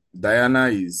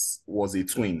 Diana was a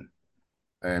twin.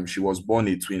 She was born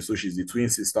a twin, so she's the twin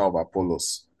sister of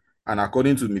Apollos. And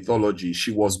according to mythology,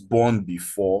 she was born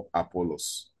before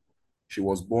Apollos. She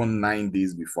was born 9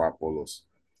 days before Apollos.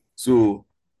 So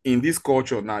in this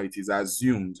culture now, it is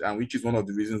assumed, and which is one of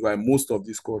the reasons why most of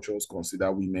these cultures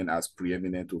consider women as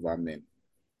preeminent over men.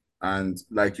 And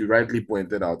like you rightly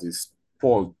pointed out, is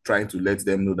Paul trying to let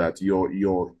them know that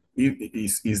your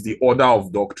is the order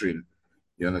of doctrine.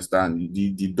 You understand?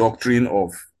 The doctrine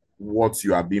of what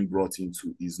you are being brought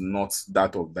into is not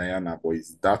that of Diana, but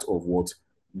is that of what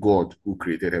God, who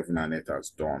created heaven and earth, has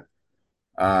done.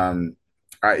 Um,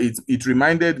 it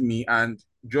reminded me, and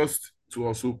just to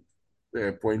also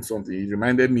point something, it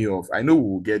reminded me of. I know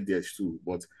we'll get there too,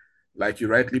 but like you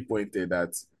rightly pointed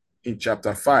that in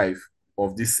chapter 5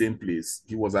 of this same place,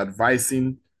 he was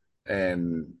advising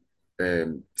um,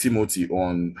 Timothy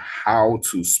on how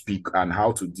to speak and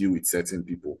how to deal with certain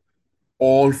people,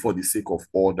 all for the sake of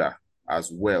order as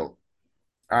well.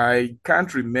 I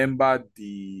can't remember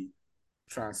the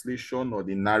translation or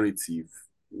the narrative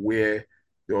where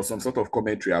there was some sort of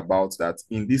commentary about that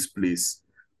in this place,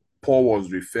 Paul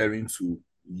was referring to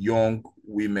young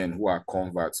women who are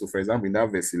converts. So, for example, in that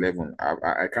verse 11,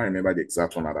 I can't remember the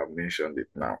exact one that I've mentioned it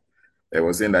now. It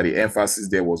was saying that the emphasis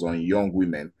there was on young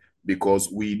women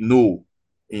because we know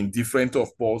in different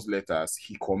of Paul's letters,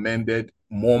 he commended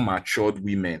more matured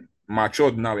women.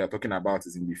 Matured now we are talking about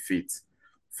is in the faith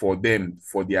for them,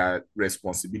 for their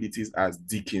responsibilities as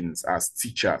deacons, as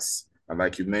teachers. And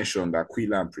like you mentioned,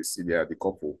 Aquila and Priscilla, the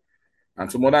couple,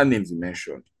 and some other names you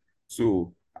mentioned.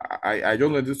 So I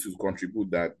just wanted to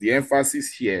contribute that the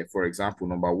emphasis here, for example,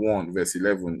 number 1, verse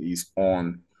 11, is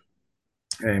on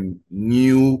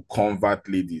new convert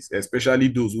ladies, especially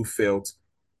those who felt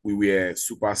we were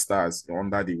superstars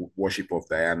under the worship of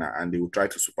Diana, and they would try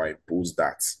to superimpose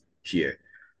that here.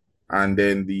 And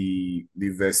then the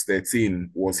verse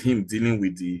 13 was him dealing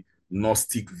with the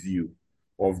Gnostic view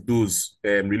of those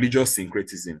religious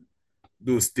syncretism,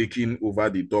 those taking over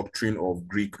the doctrine of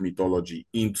Greek mythology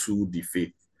into the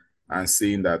faith and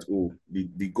saying that, oh,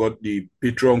 the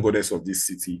patron goddess of this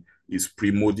city is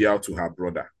primordial to her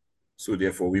brother. So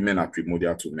therefore, women are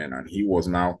primordial to men. And he was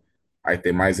now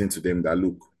itemizing to them that,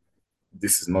 look,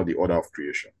 this is not the order of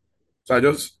creation. So I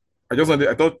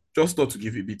thought to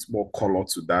give a bit more color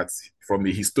to that from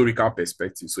a historical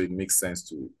perspective, so it makes sense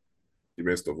to the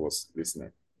rest of us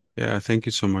listening. Yeah, thank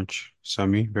you so much,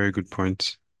 Sammy. Very good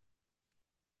point.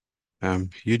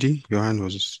 Yudi, your hand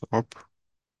was up.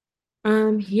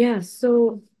 Yeah,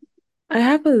 so I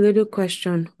have a little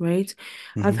question, right?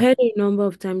 I've Hmm. heard a number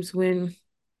of times when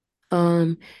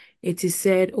um it is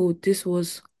said, oh, this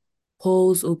was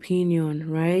Paul's opinion,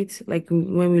 right? Like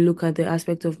when we look at the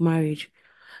aspect of marriage,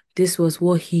 this was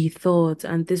what he thought,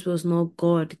 and this was not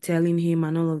God telling him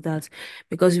and all of that.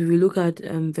 Because if we look at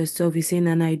verse 12, he's saying,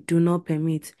 and I do not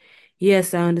permit.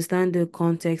 Yes, I understand the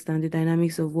context and the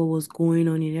dynamics of what was going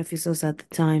on in Ephesus at the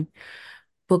time.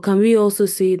 But can we also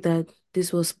say that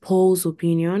this was Paul's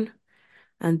opinion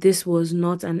and this was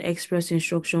not an express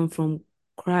instruction from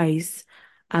Christ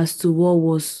as to what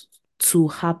was to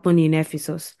happen in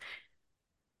Ephesus?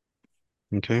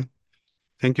 Okay.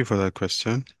 Thank you for that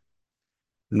question.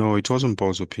 No, it wasn't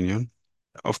Paul's opinion.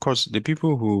 Of course, the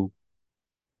people who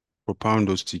propound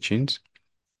those teachings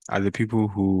are the people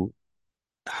who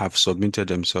have submitted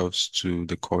themselves to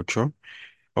the culture.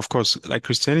 Of course, like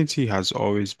Christianity has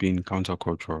always been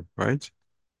countercultural, right?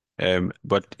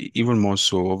 But even more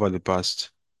so over the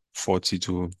past 40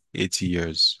 to 80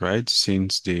 years, right?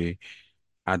 Since the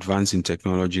advances in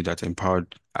technology that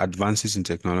empowered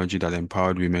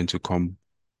women to come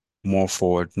more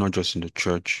forward, not just in the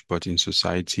church, but in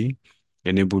society,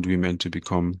 enabled women to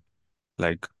become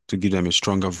like to give them a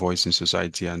stronger voice in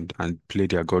society and play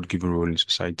their God-given role in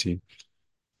society.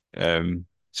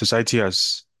 Society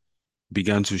has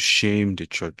began to shame the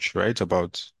church, right,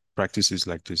 about practices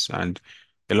like this. And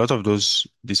a lot of those,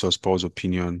 this was Paul's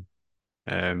opinion,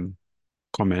 um,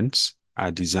 comments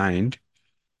are designed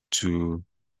to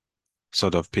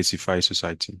sort of pacify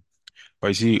society. But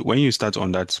you see, when you start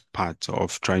on that path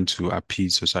of trying to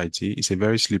appease society, it's a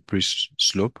very slippery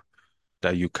slope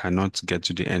that you cannot get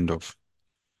to the end of.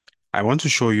 I want to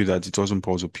show you that it wasn't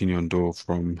Paul's opinion, though,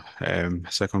 from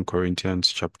Second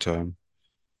Corinthians chapter,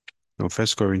 no,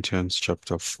 First Corinthians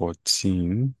chapter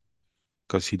 14,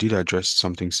 because he did address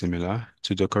something similar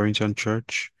to the Corinthian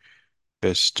church,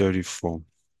 verse 34.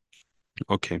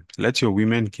 Okay, let your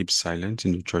women keep silent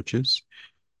in the churches,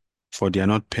 for they are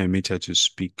not permitted to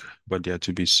speak, but they are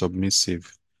to be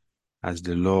submissive, as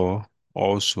the law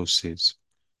also says.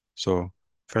 So,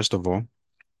 first of all,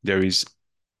 there is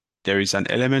there is an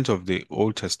element of the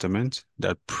Old Testament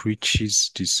that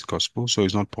preaches this gospel. So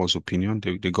it's not Paul's opinion,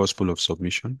 the gospel of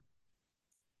submission.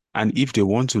 And if they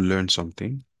want to learn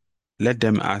something, let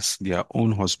them ask their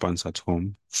own husbands at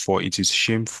home, for it is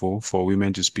shameful for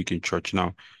women to speak in church.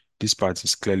 Now, this part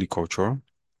is clearly cultural,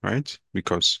 right?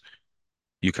 Because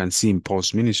you can see in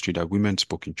Paul's ministry that women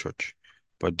spoke in church,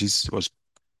 but this was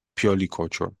purely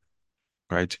cultural,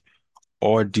 right?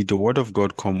 Or did the word of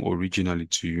God come originally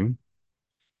to you,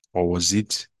 or was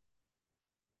it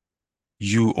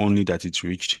you only that it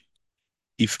reached?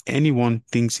 If anyone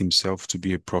thinks himself to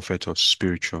be a prophet or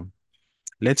spiritual,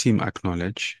 let him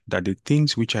acknowledge that the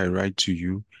things which I write to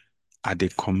you are the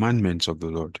commandments of the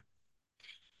Lord.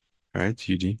 Right,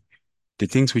 Judy? The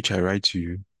things which I write to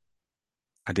you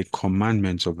are the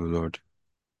commandments of the Lord.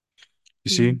 You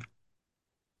see, Mm,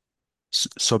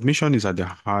 submission is at the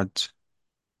heart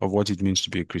of what it means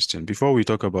to be a Christian. Before we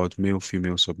talk about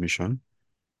male-female submission,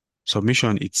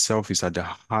 submission itself is at the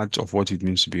heart of what it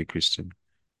means to be a Christian.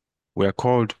 We are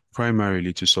called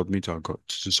primarily to submit our God,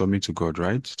 to submit to God,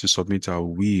 right? To submit our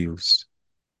wills.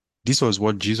 This was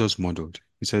what Jesus modeled.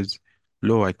 He says,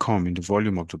 Lo, I come in the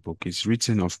volume of the book. It's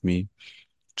written of me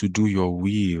to do your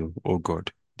will, O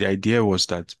God. The idea was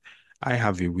that I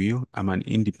have a will. I'm an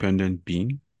independent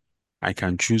being. I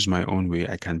can choose my own way.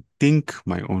 I can think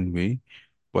my own way,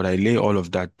 but I lay all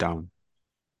of that down,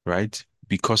 right?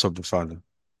 Because of the Father.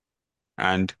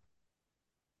 And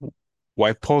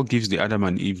why Paul gives the Adam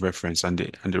and Eve reference and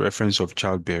the reference of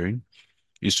childbearing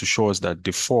is to show us that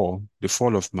the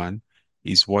fall of man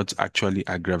is what actually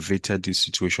aggravated this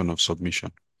situation of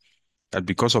submission. That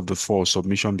because of the fall,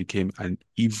 submission became an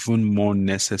even more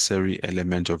necessary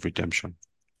element of redemption.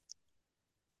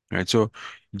 Right? So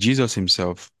Jesus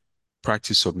himself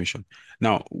practiced submission.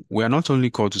 Now, we are not only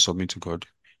called to submit to God.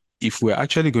 If we're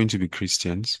actually going to be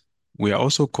Christians, we are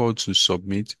also called to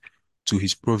submit to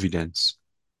his providence,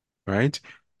 right?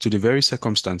 To the very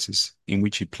circumstances in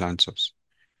which he plants us.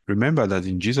 Remember that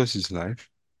in Jesus' life,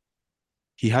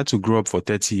 he had to grow up for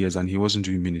 30 years and he wasn't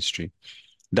doing ministry.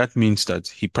 That means that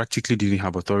he practically didn't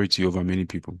have authority over many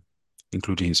people,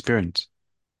 including his parents,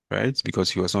 right? Because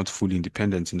he was not fully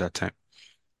independent in that time.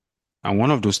 And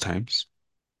one of those times,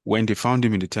 when they found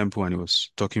him in the temple and he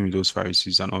was talking with those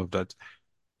Pharisees and all of that,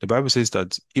 the Bible says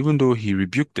that even though he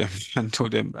rebuked them and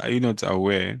told them, are you not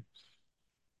aware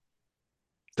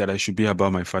that I should be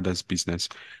about my father's business?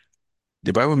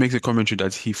 The Bible makes a commentary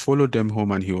that he followed them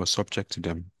home and he was subject to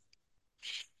them.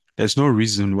 There's no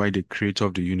reason why the creator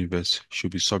of the universe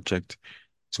should be subject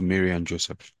to Mary and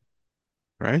Joseph,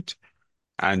 right?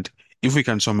 And if we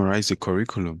can summarize the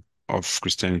curriculum of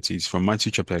Christianity, it's from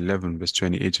Matthew chapter 11, verse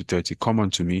 28 to 30. Come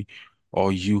unto me,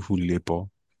 all you who labor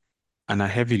and are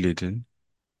heavy laden,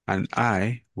 and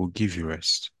I will give you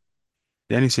rest.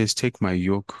 Then he says, take my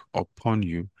yoke upon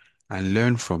you and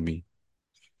learn from me.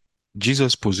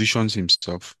 Jesus positions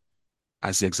himself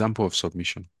as the example of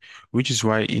submission, which is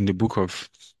why in the book of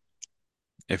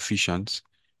Ephesians,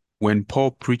 when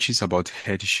Paul preaches about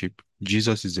headship,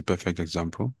 Jesus is the perfect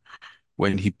example.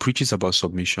 When he preaches about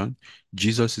submission,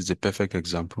 Jesus is the perfect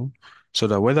example. So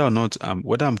that whether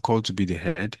I'm called to be the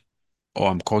head or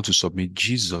I'm called to submit,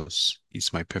 Jesus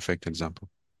is my perfect example.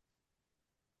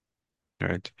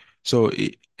 Right? So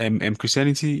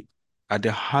Christianity, at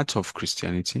the heart of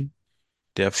Christianity,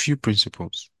 there are a few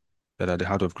principles that are at the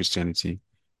heart of Christianity,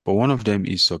 but one of them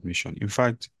is submission. In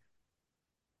fact,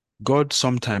 God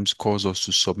sometimes calls us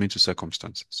to submit to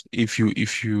circumstances. If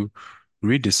you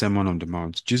read the Sermon on the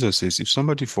Mount, Jesus says, if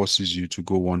somebody forces you to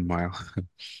go 1 mile,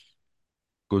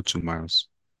 go 2 miles,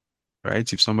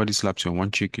 right? If somebody slaps you on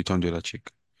one cheek, you turn the other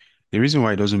cheek. The reason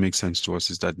why it doesn't make sense to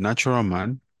us is that natural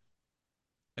man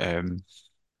um,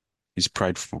 is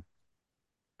prideful,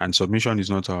 and submission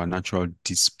is not our natural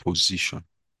disposition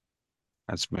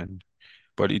as men,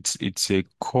 but it's a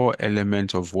core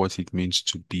element of what it means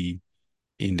to be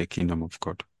in the kingdom of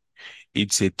God.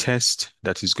 It's a test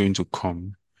that is going to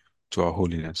come to our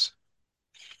holiness.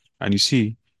 And you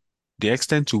see, the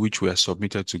extent to which we are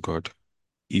submitted to God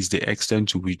is the extent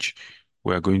to which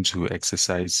we are going to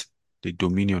exercise the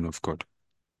dominion of God,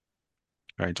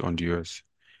 right, on the earth.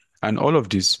 And all of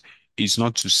this is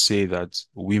not to say that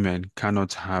women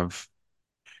cannot have,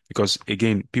 because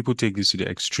again, people take this to the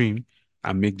extreme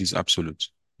and make this absolute,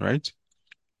 right?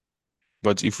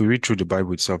 But if we read through the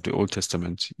Bible itself, the Old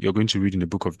Testament, you're going to read in the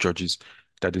book of Judges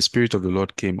that the Spirit of the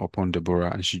Lord came upon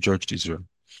Deborah and she judged Israel.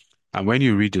 And when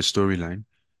you read the storyline,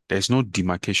 there's no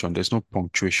demarcation, there's no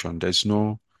punctuation, there's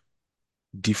no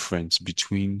difference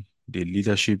between the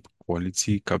leadership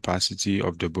quality, capacity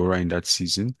of Deborah in that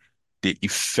season, the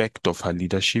effect of her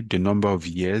leadership, the number of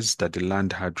years that the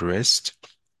land had rest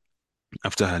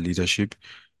after her leadership.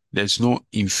 There's no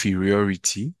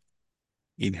inferiority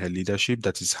in her leadership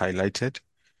that is highlighted.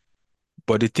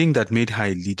 But the thing that made her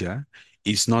a leader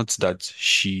is not that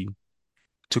she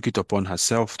took it upon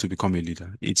herself to become a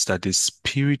leader. It's that the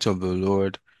Spirit of the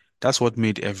Lord, that's what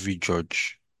made every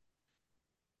judge.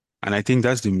 And I think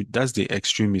that's the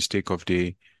extreme mistake of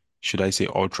the, should I say,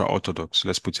 ultra orthodox.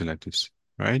 Let's put it like this,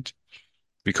 right?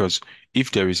 Because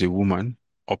if there is a woman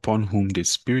upon whom the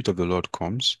Spirit of the Lord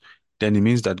comes, then it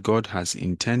means that God has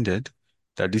intended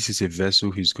that this is a vessel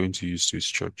he's going to use to his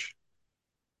church.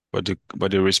 But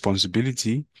the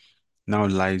responsibility now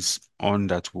lies on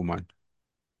that woman.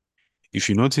 If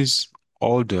you notice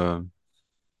all the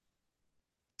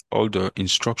all the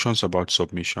instructions about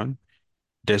submission,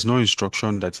 there's no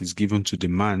instruction that is given to the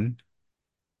man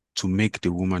to make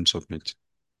the woman submit.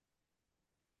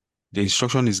 The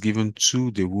instruction is given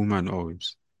to the woman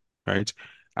always, right?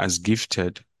 As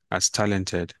gifted, as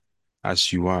talented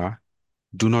as you are,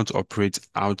 do not operate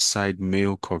outside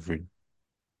male covering,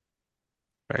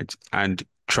 right? And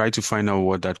try to find out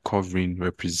what that covering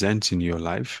represents in your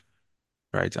life,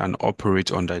 right? And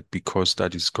operate on that because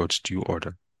that is God's due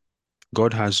order.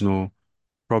 God has no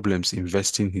problems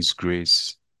investing his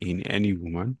grace in any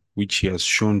woman, which he has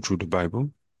shown through the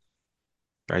Bible,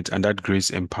 right? And that grace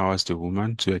empowers the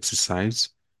woman to exercise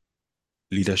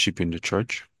leadership in the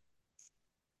church,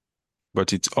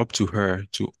 but it's up to her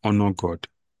to honor God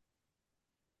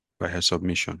by her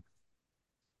submission.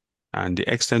 And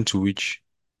the extent to which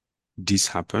this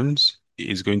happens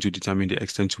is going to determine the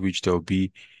extent to which there will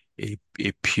be a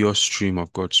pure stream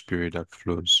of God's Spirit that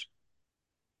flows.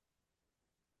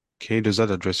 Okay, does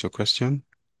that address your question?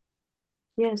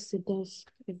 Yes, it does.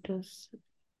 It does.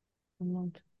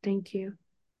 Thank you.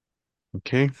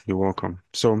 Okay, you're welcome.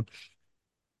 So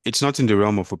it's not in the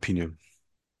realm of opinion.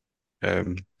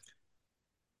 Um,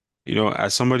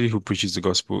 as somebody who preaches the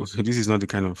gospel, this is not the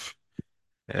kind of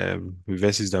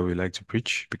verses that we like to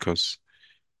preach because,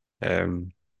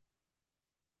 um,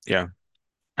 yeah,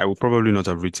 I would probably not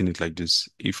have written it like this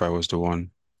if I was the one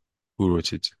who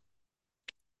wrote it,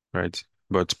 right?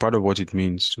 But part of what it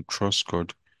means to trust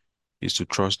God is to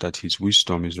trust that His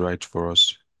wisdom is right for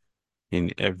us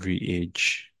in every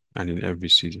age and in every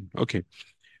season. Okay,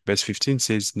 verse 15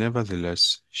 says,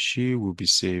 nevertheless, she will be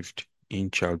saved in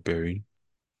childbearing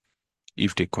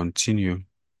if they continue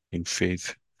in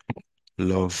faith,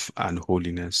 love, and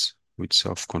holiness with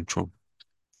self-control.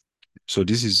 So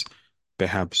this is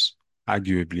perhaps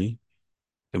arguably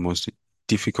the most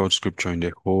difficult scripture in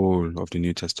the whole of the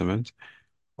New Testament,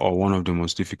 or one of the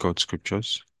most difficult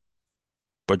scriptures.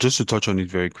 But just to touch on it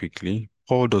very quickly,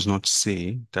 Paul does not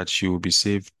say that she will be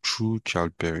saved through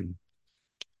childbearing.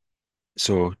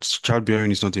 So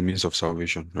childbearing is not a means of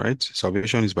salvation, right?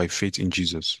 Salvation is by faith in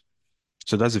Jesus.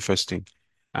 So that's the first thing.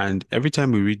 And every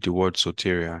time we read the word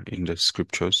soteria in the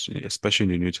scriptures, especially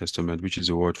in the New Testament, which is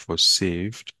the word for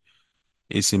saved,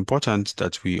 it's important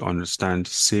that we understand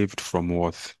saved from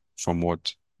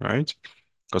what, right?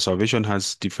 Because salvation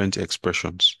has different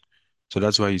expressions. So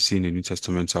that's why you see in the New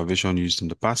Testament salvation used in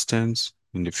the past tense,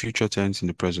 in the future tense, in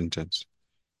the present tense,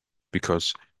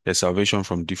 because there's salvation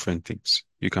from different things.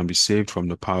 You can be saved from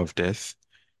the power of death,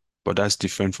 but that's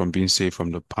different from being saved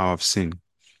from the power of sin.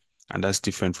 And that's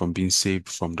different from being saved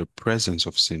from the presence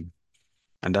of sin.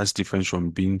 And that's different from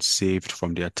being saved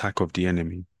from the attack of the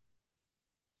enemy,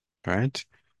 right?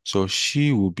 So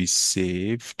she will be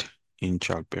saved in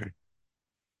childbearing.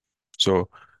 So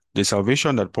the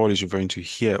salvation that Paul is referring to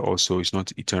here also is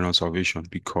not eternal salvation,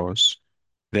 because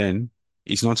then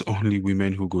it's not only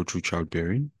women who go through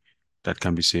childbearing that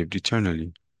can be saved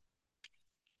eternally.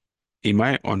 In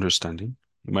my understanding,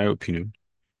 in my opinion,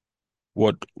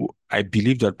 what I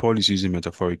believe that Paul is using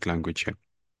metaphoric language here,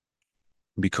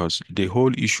 because the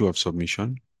whole issue of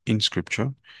submission in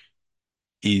scripture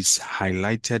is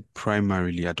highlighted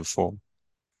primarily at the fall.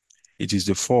 It is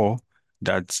the fall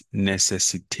that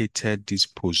necessitated this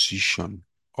position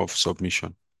of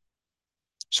submission,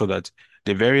 so that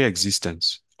the very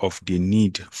existence of the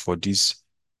need for this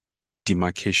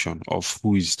demarcation of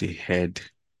who is the head,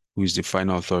 who is the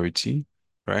final authority,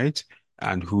 right?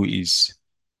 And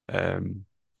um,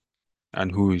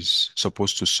 who is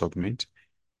supposed to submit.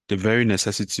 The very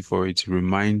necessity for it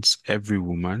reminds every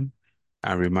woman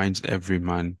and reminds every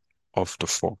man of the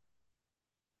fall,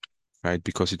 right?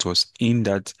 Because it was in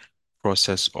that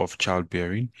process of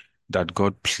childbearing that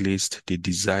God placed the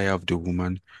desire of the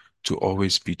woman to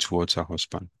always be towards her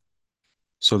husband.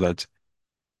 So that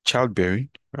childbearing,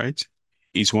 right,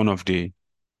 is one of the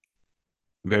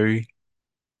very,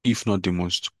 if not the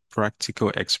most practical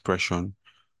expression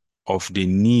of the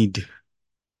need,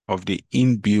 of the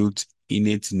inbuilt,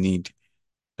 innate need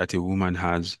that a woman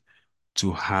has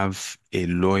to have a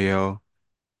loyal,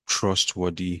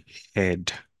 trustworthy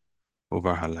head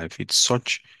over her life. It's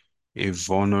such a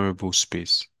vulnerable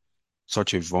space,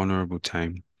 such a vulnerable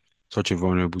time, such a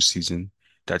vulnerable season,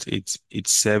 that it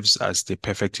serves as the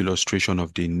perfect illustration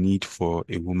of the need for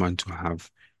a woman to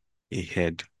have a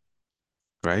head,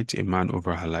 right? A man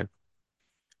over her life.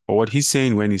 But what he's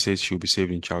saying when he says she'll be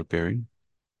saved in childbearing,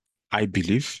 I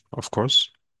believe, of course,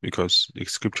 because the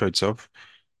scripture itself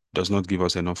does not give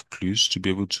us enough clues to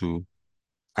be able to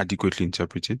adequately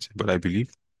interpret it, but I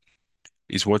believe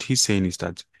is what he's saying is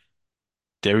that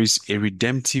there is a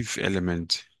redemptive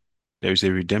element. There is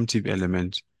a redemptive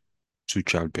element to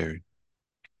childbearing,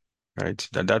 right?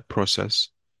 That process,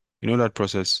 that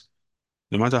process,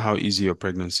 no matter how easy your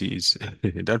pregnancy is,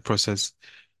 that process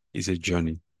is a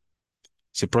journey.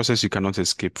 It's a process you cannot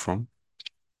escape from.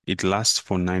 It lasts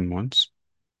for 9 months.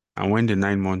 And when the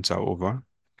 9 months are over,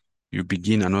 you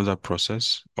begin another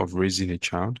process of raising a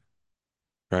child,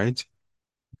 right?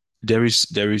 There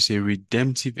is a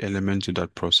redemptive element to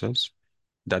that process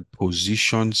that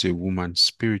positions a woman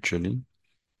spiritually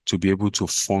to be able to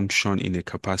function in a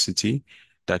capacity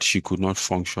that she could not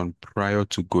function prior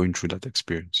to going through that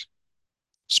experience.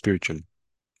 Spiritually.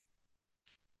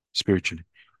 Spiritually.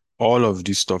 All of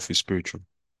this stuff is spiritual,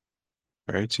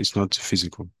 right? It's not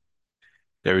physical.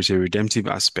 There is a redemptive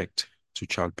aspect to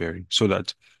childbearing, so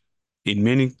that in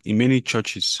many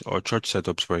churches or church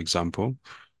setups, for example,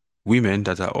 women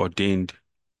that are ordained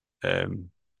um,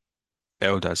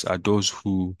 elders are those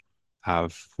who are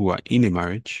in a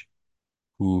marriage,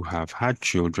 who have had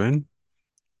children,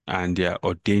 and they are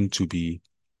ordained to be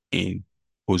in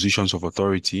positions of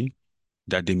authority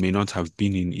that they may not have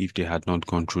been in if they had not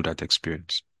gone through that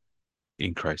experience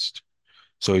in Christ.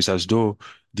 So it's as though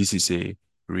this is a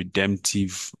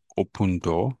redemptive open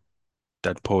door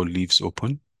that Paul leaves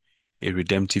open, a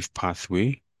redemptive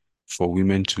pathway for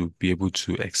women to be able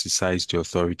to exercise the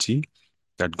authority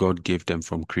that God gave them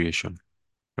from creation.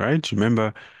 Right?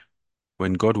 Remember,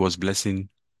 when God was blessing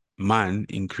man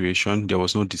in creation, there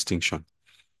was no distinction.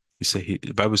 The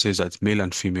Bible says that male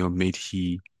and female made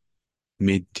he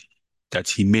made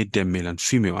them male and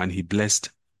female, and he blessed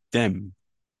them.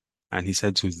 And he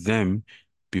said to them,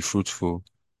 be fruitful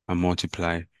and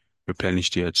multiply,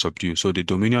 replenish the earth, subdue. So the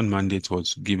dominion mandate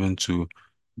was given to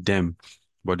them.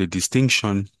 But the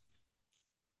distinction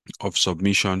of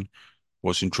submission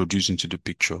was introduced into the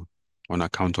picture on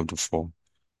account of the fall.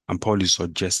 And Paul is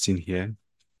suggesting here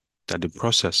that the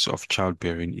process of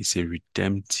childbearing is a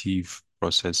redemptive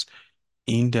process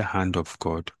in the hand of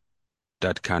God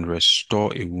that can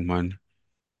restore a woman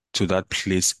to that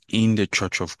place in the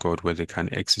church of God where they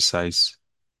can exercise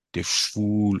the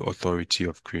full authority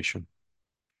of creation.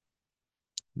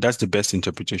 That's the best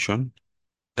interpretation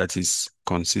that is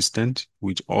consistent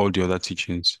with all the other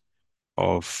teachings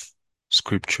of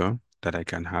scripture that I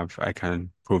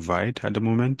can provide at the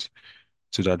moment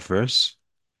to that verse.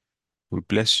 We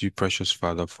bless you, precious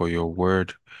Father, for your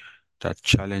word that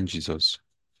challenges us,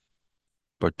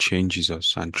 but changes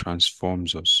us and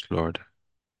transforms us, Lord.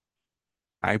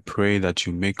 I pray that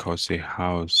you make us a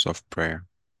house of prayer,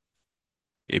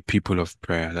 a people of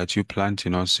prayer, that you plant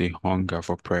in us a hunger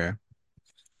for prayer,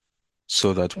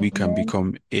 so that we can Amen.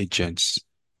 become agents,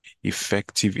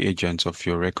 effective agents of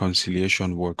your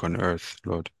reconciliation work on earth,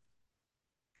 Lord.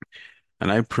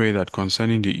 And I pray that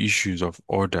concerning the issues of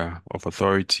order, of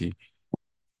authority,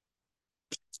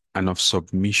 and of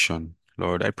submission,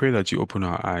 Lord, I pray that you open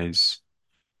our eyes.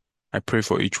 I pray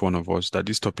for each one of us that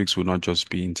these topics will not just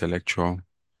be intellectual,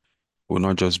 will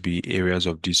not just be areas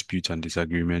of dispute and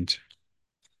disagreement,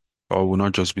 or will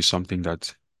not just be something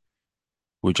that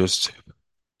we just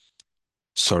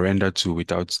surrender to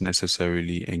without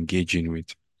necessarily engaging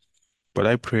with. But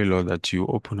I pray, Lord, that you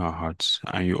open our hearts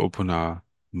and you open our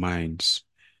minds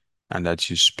and that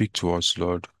you speak to us,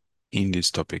 Lord, in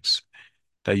these topics,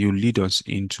 that you lead us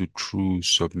into true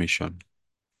submission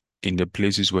in the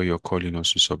places where you're calling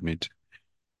us to submit,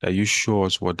 that you show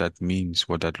us what that means,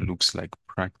 what that looks like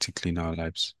practically in our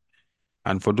lives.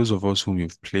 And for those of us whom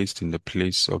you've placed in the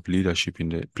place of leadership, in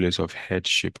the place of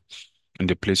headship, in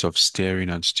the place of steering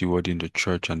and stewarding the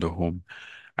church and the home,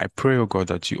 I pray, oh God,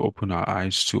 that you open our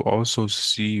eyes to also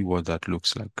see what that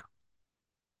looks like,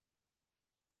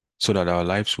 so that our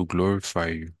lives will glorify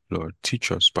you, Lord.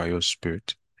 Teach us by your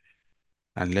Spirit,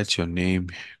 and let your name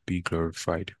be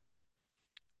glorified.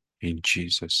 In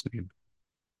Jesus' name,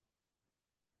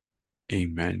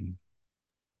 amen.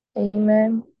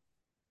 Amen.